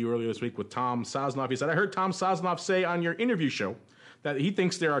our interview earlier this week with Tom Sosnoff. He said, I heard Tom Sosnoff say on your interview show that he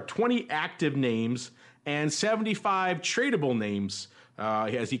thinks there are 20 active names and 75 tradable names,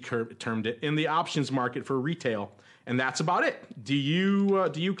 as he termed it, in the options market for retail. And that's about it. Do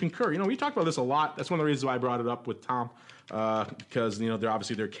you concur? We talked about this a lot. That's one of the reasons why I brought it up with Tom, because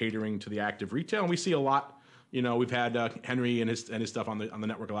they're catering to the active retail, and we see a lot. We've had Henry and his stuff on the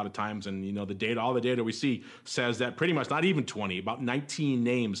network a lot of times, and all the data we see says that pretty much not even 20, about 19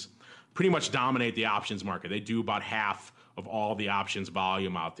 names pretty much dominate the options market. They do about half of all the options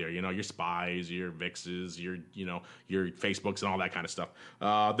volume out there. You know, your SPYs, your VIXs, your Facebooks and all that kind of stuff.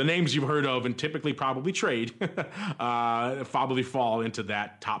 The names you've heard of and typically probably trade probably fall into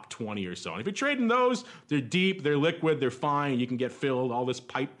that top 20 or so. And if you're trading those, they're deep, they're liquid, they're fine. You can get filled. All this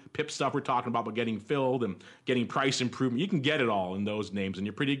pip stuff we're talking about getting filled and getting price improvement, you can get it all in those names, and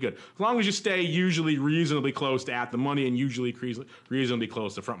you're pretty good. As long as you stay usually reasonably close to at the money and usually reasonably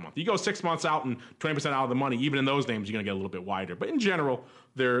close to front month. You go 6 months out and 20% out of the money, even in those names, you're going to get a little bit wider. But in general,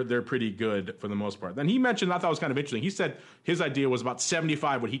 they're pretty good for the most part. Then he mentioned, I thought it was kind of interesting, he said his idea was about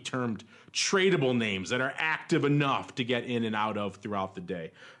 75 what he termed tradable names that are active enough to get in and out of throughout the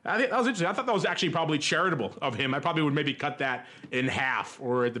day. I think that was interesting. I thought that was actually probably charitable of him. I probably would maybe cut that in half,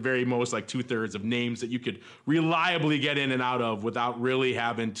 or at the very most like 2/3 of names that you could reliably get in and out of without really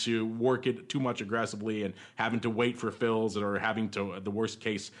having to work it too much aggressively and having to wait for fills or having to, the worst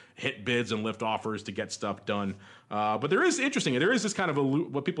case, hit bids and lift offers to get stuff done. But there is this kind of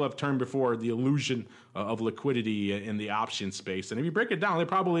what people have termed before the illusion of liquidity in the option space. And if you break it down, there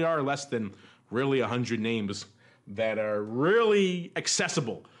probably are less than really 100 names that are really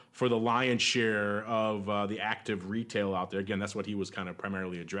accessible for the lion's share of the active retail out there. Again, that's what he was kind of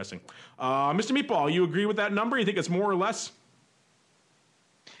primarily addressing. Mr. Meatball, you agree with that number? You think it's more or less?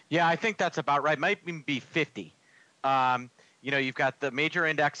 Yeah, I think that's about right. Might even be 50. You know, you've got the major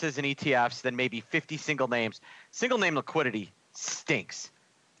indexes and ETFs, then maybe 50 single names. Single name liquidity stinks.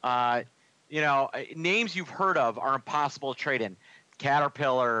 You know, names you've heard of are impossible to trade in.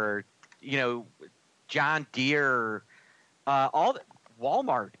 Caterpillar, you know, John Deere,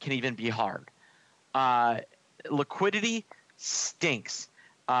 Walmart can even be hard. Liquidity stinks,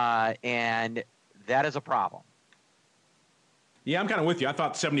 and that is a problem. Yeah, I'm kind of with you. I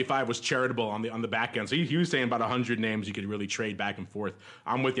thought 75 was charitable on the back end. So he was saying about 100 names you could really trade back and forth.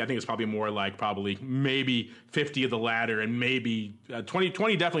 I'm with you. I think it's probably more like maybe 50 of the latter and maybe 20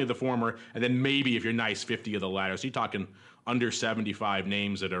 definitely of the former, and then maybe if you're nice 50 of the latter. So you're talking under 75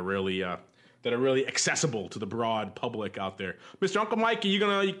 names that are really accessible to the broad public out there. Mr. Uncle Mike, are you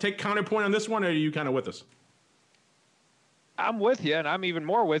going to take counterpoint on this one, or are you kind of with us? I'm with you, and I'm even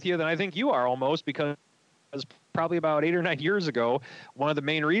more with you than I think you are almost, because probably about 8 or 9 years ago, one of the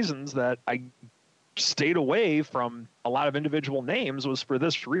main reasons that I stayed away from a lot of individual names was for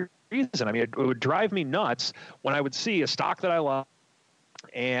this reason. I mean, it would drive me nuts when I would see a stock that I love,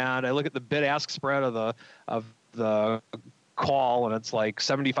 and I look at the bid-ask spread of the call, and it's like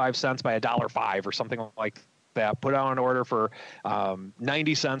 75 cents by $1.05 or something like that. Put out an order for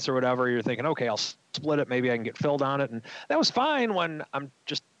 90 cents or whatever. You're thinking, okay, I'll split it. Maybe I can get filled on it. And that was fine when I'm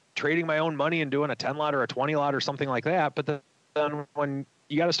just trading my own money and doing a 10 lot or a 20 lot or something like that. But then when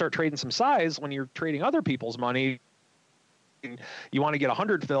you got to start trading some size, when you're trading other people's money, you want to get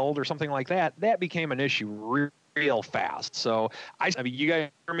 100 filled or something like that, that became an issue real fast. So I mean, you guys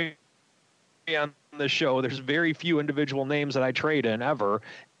hear me on the show, there's very few individual names that I trade in ever.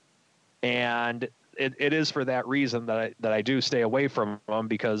 And it is for that reason that I do stay away from them,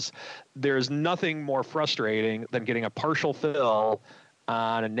 because there's nothing more frustrating than getting a partial fill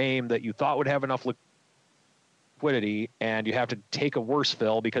on a name that you thought would have enough liquidity, and you have to take a worse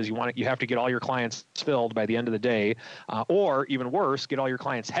fill because you have to get all your clients filled by the end of the day, or even worse, get all your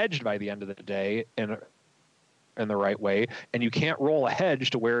clients hedged by the end of the day in the right way, and you can't roll a hedge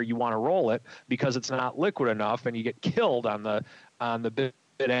to where you want to roll it because it's not liquid enough, and you get killed on the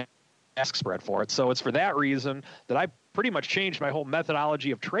bid-ask spread for it. So it's for that reason that I pretty much changed my whole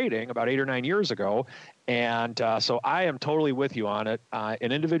methodology of trading about 8 or 9 years ago. And so I am totally with you on it.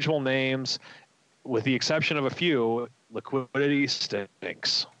 In individual names, with the exception of a few, liquidity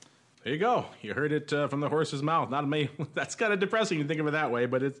stinks. There you go. You heard it from the horse's mouth. Not me. That's kind of depressing to think of it that way,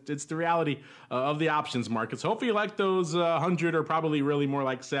 but it's the reality of the options market. So hopefully you like those 100 or probably really more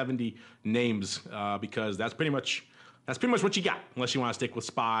like 70 names, because that's pretty much what you got, unless you want to stick with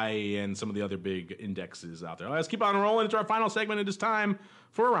SPY and some of the other big indexes out there. Let's keep on rolling into our final segment. It is time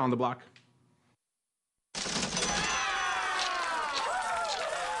for Around the Block.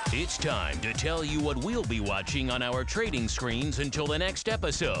 It's time to tell you what we'll be watching on our trading screens until the next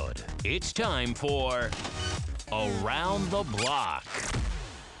episode. It's time for Around the Block.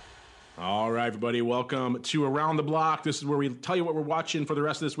 All right, everybody, welcome to Around the Block. This is where we tell you what we're watching for the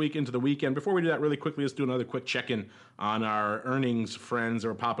rest of this week into the weekend. Before we do that, really quickly, let's do another quick check-in on our earnings friends that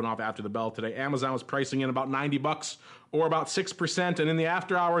are popping off after the bell today. Amazon was pricing in about $90 or about 6%. And in the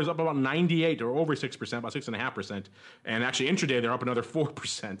after hours, up about 98 or over 6%, about 6.5%. And actually intraday, they're up another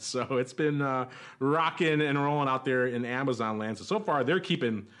 4%. So it's been rocking and rolling out there in Amazon land. So far, they're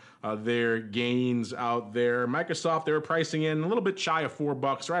keeping their gains out there. Microsoft, they were pricing in a little bit shy of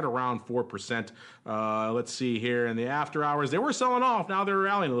 $4, right around 4%. Let's see here in the after hours, they were selling off. Now they're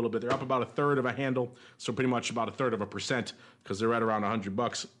rallying a little bit. They're up about a third of a handle, so pretty much about a third of a percent because they're right around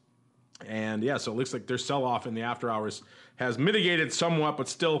 $100. And yeah, so it looks like their sell-off in the after hours has mitigated somewhat, but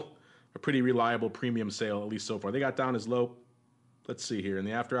still a pretty reliable premium sale, at least so far. They got down as low. Let's see here. In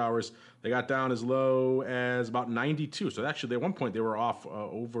the after hours, they got down as low as about 92. So actually, at one point, they were off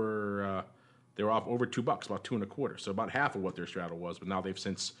over $2, about $2.25. So about half of what their straddle was. But now they've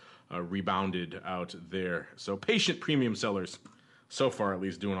since rebounded out there. So patient premium sellers, so far at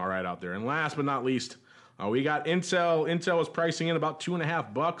least, doing all right out there. And last but not least, we got Intel. Intel is pricing in about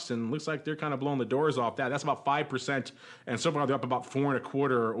 $2.50, and looks like they're kind of blowing the doors off that. That's about 5%, and so far they're up about 4.25,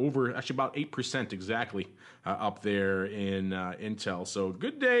 or over, actually about 8% exactly, up there in Intel. So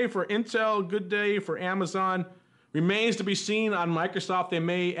good day for Intel, good day for Amazon. Remains to be seen on Microsoft. They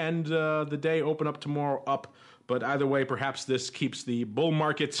may end the day, open up tomorrow up, but either way, perhaps this keeps the bull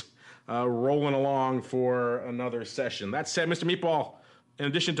market rolling along for another session. That said, Mr. Meatball, in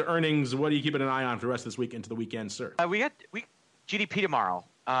addition to earnings, what are you keeping an eye on for the rest of this week into the weekend, sir? We got GDP tomorrow,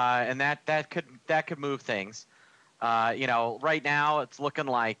 and that could move things. Right now it's looking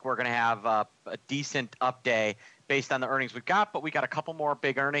like we're going to have a decent up day based on the earnings we've got, but we got a couple more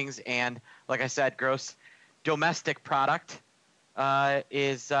big earnings, and like I said, gross domestic product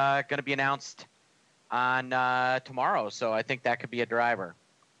is going to be announced on tomorrow, so I think that could be a driver.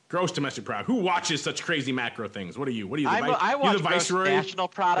 Gross domestic product. Who watches such crazy macro things? What are you? I watch the gross Viceroy? national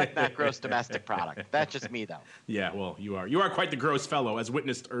product, not gross domestic product. That's just me, though. Yeah, well, you are quite the gross fellow, as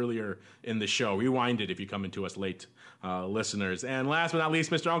witnessed earlier in the show. Rewind it if you come into us late, listeners. And last but not least,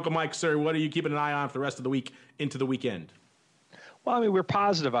 Mr. Uncle Mike, sir, what are you keeping an eye on for the rest of the week into the weekend? Well, I mean, we're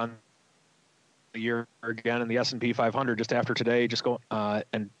positive on the year again in the S&P 500 just after today, just go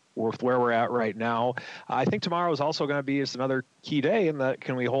and with where we're at right now. I think tomorrow is also going to be just another key day in that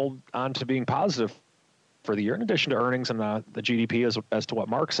can we hold on to being positive for the year in addition to earnings and the GDP as to what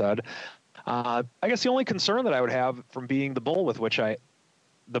Mark said. I guess the only concern that I would have from being the bull with which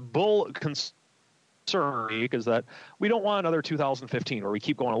the bull concern is that we don't want another 2015 where we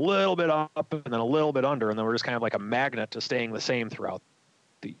keep going a little bit up and then a little bit under, and then we're just kind of like a magnet to staying the same throughout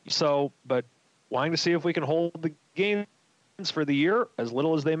but wanting to see if we can hold the gains for the year, as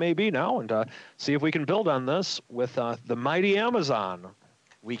little as they may be now, and see if we can build on this with the mighty Amazon.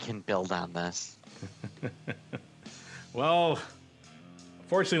 We can build on this. Well,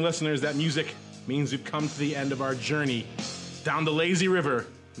 fortunately, listeners, that music means we've come to the end of our journey down the lazy river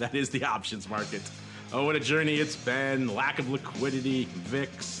that is the options market. Oh, what a journey it's been. Lack of liquidity,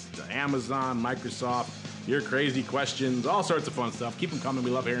 VIX, Amazon, Microsoft, your crazy questions, all sorts of fun stuff. Keep them coming. We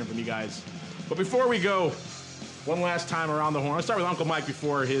love hearing from you guys. But before we go, one last time around the horn. Let's start with Uncle Mike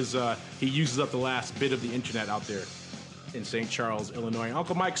before he uses up the last bit of the internet out there in St. Charles, Illinois.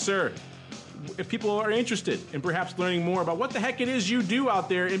 Uncle Mike, sir, if people are interested in perhaps learning more about what the heck it is you do out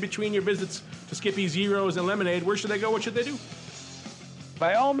there in between your visits to Skippy's Zeros and Lemonade, where should they go? What should they do?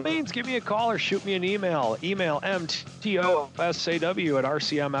 By all means, give me a call or shoot me an email. Email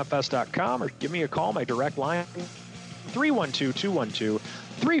mtosaw@rcmfs.com or give me a call. My direct line,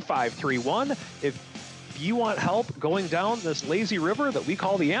 312-212-3531. If you want help going down this lazy river that we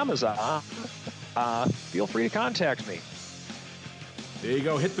call the Amazon, feel free to contact me. There you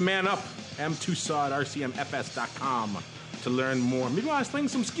go. Hit the man up, mtosaw@rcmfs.com to learn more. Maybe you want to sling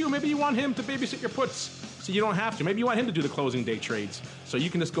some skew. Maybe you want him to babysit your puts so you don't have to. Maybe you want him to do the closing day trades so you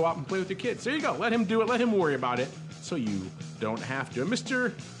can just go out and play with your kids. There you go. Let him do it. Let him worry about it so you don't have to. And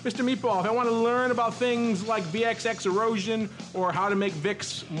Mr. Meatball, if I want to learn about things like VXX erosion or how to make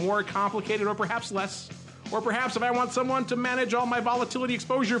VIX more complicated or perhaps less, or perhaps if I want someone to manage all my volatility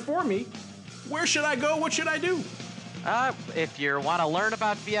exposure for me, where should I go? What should I do? If you want to learn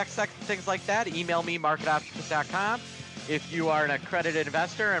about VXX and things like that, email me, marketoptions.com. If you are an accredited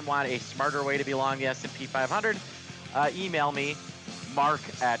investor and want a smarter way to be long the S&P 500, email me,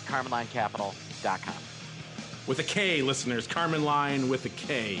 mark@carmenlinecapital.com. With a K, listeners. Carmen Line with a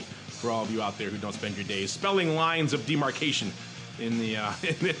K for all of you out there who don't spend your days spelling lines of demarcation in the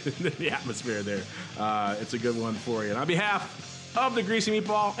atmosphere there. It's a good one for you. And on behalf of the Greasy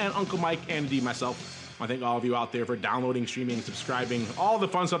Meatball and Uncle Mike and indeed myself, I thank all of you out there for downloading, streaming, subscribing, all the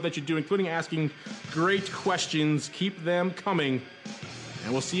fun stuff that you do, including asking great questions. Keep them coming.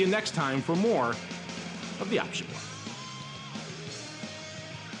 And we'll see you next time for more of The Option One.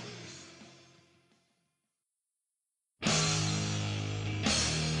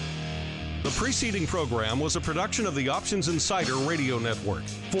 The preceding program was a production of the Options Insider Radio Network.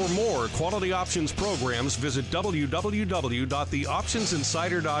 For more quality options programs, visit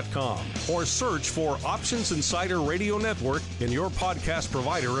www.theoptionsinsider.com or search for Options Insider Radio Network in your podcast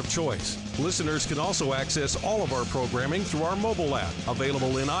provider of choice. Listeners can also access all of our programming through our mobile app,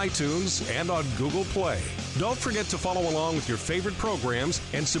 available in iTunes and on Google Play. Don't forget to follow along with your favorite programs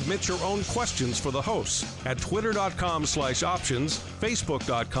and submit your own questions for the hosts at twitter.com/options,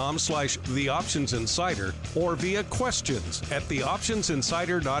 facebook.com/theoptionsinsider, or via questions at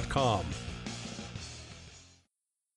theoptionsinsider.com.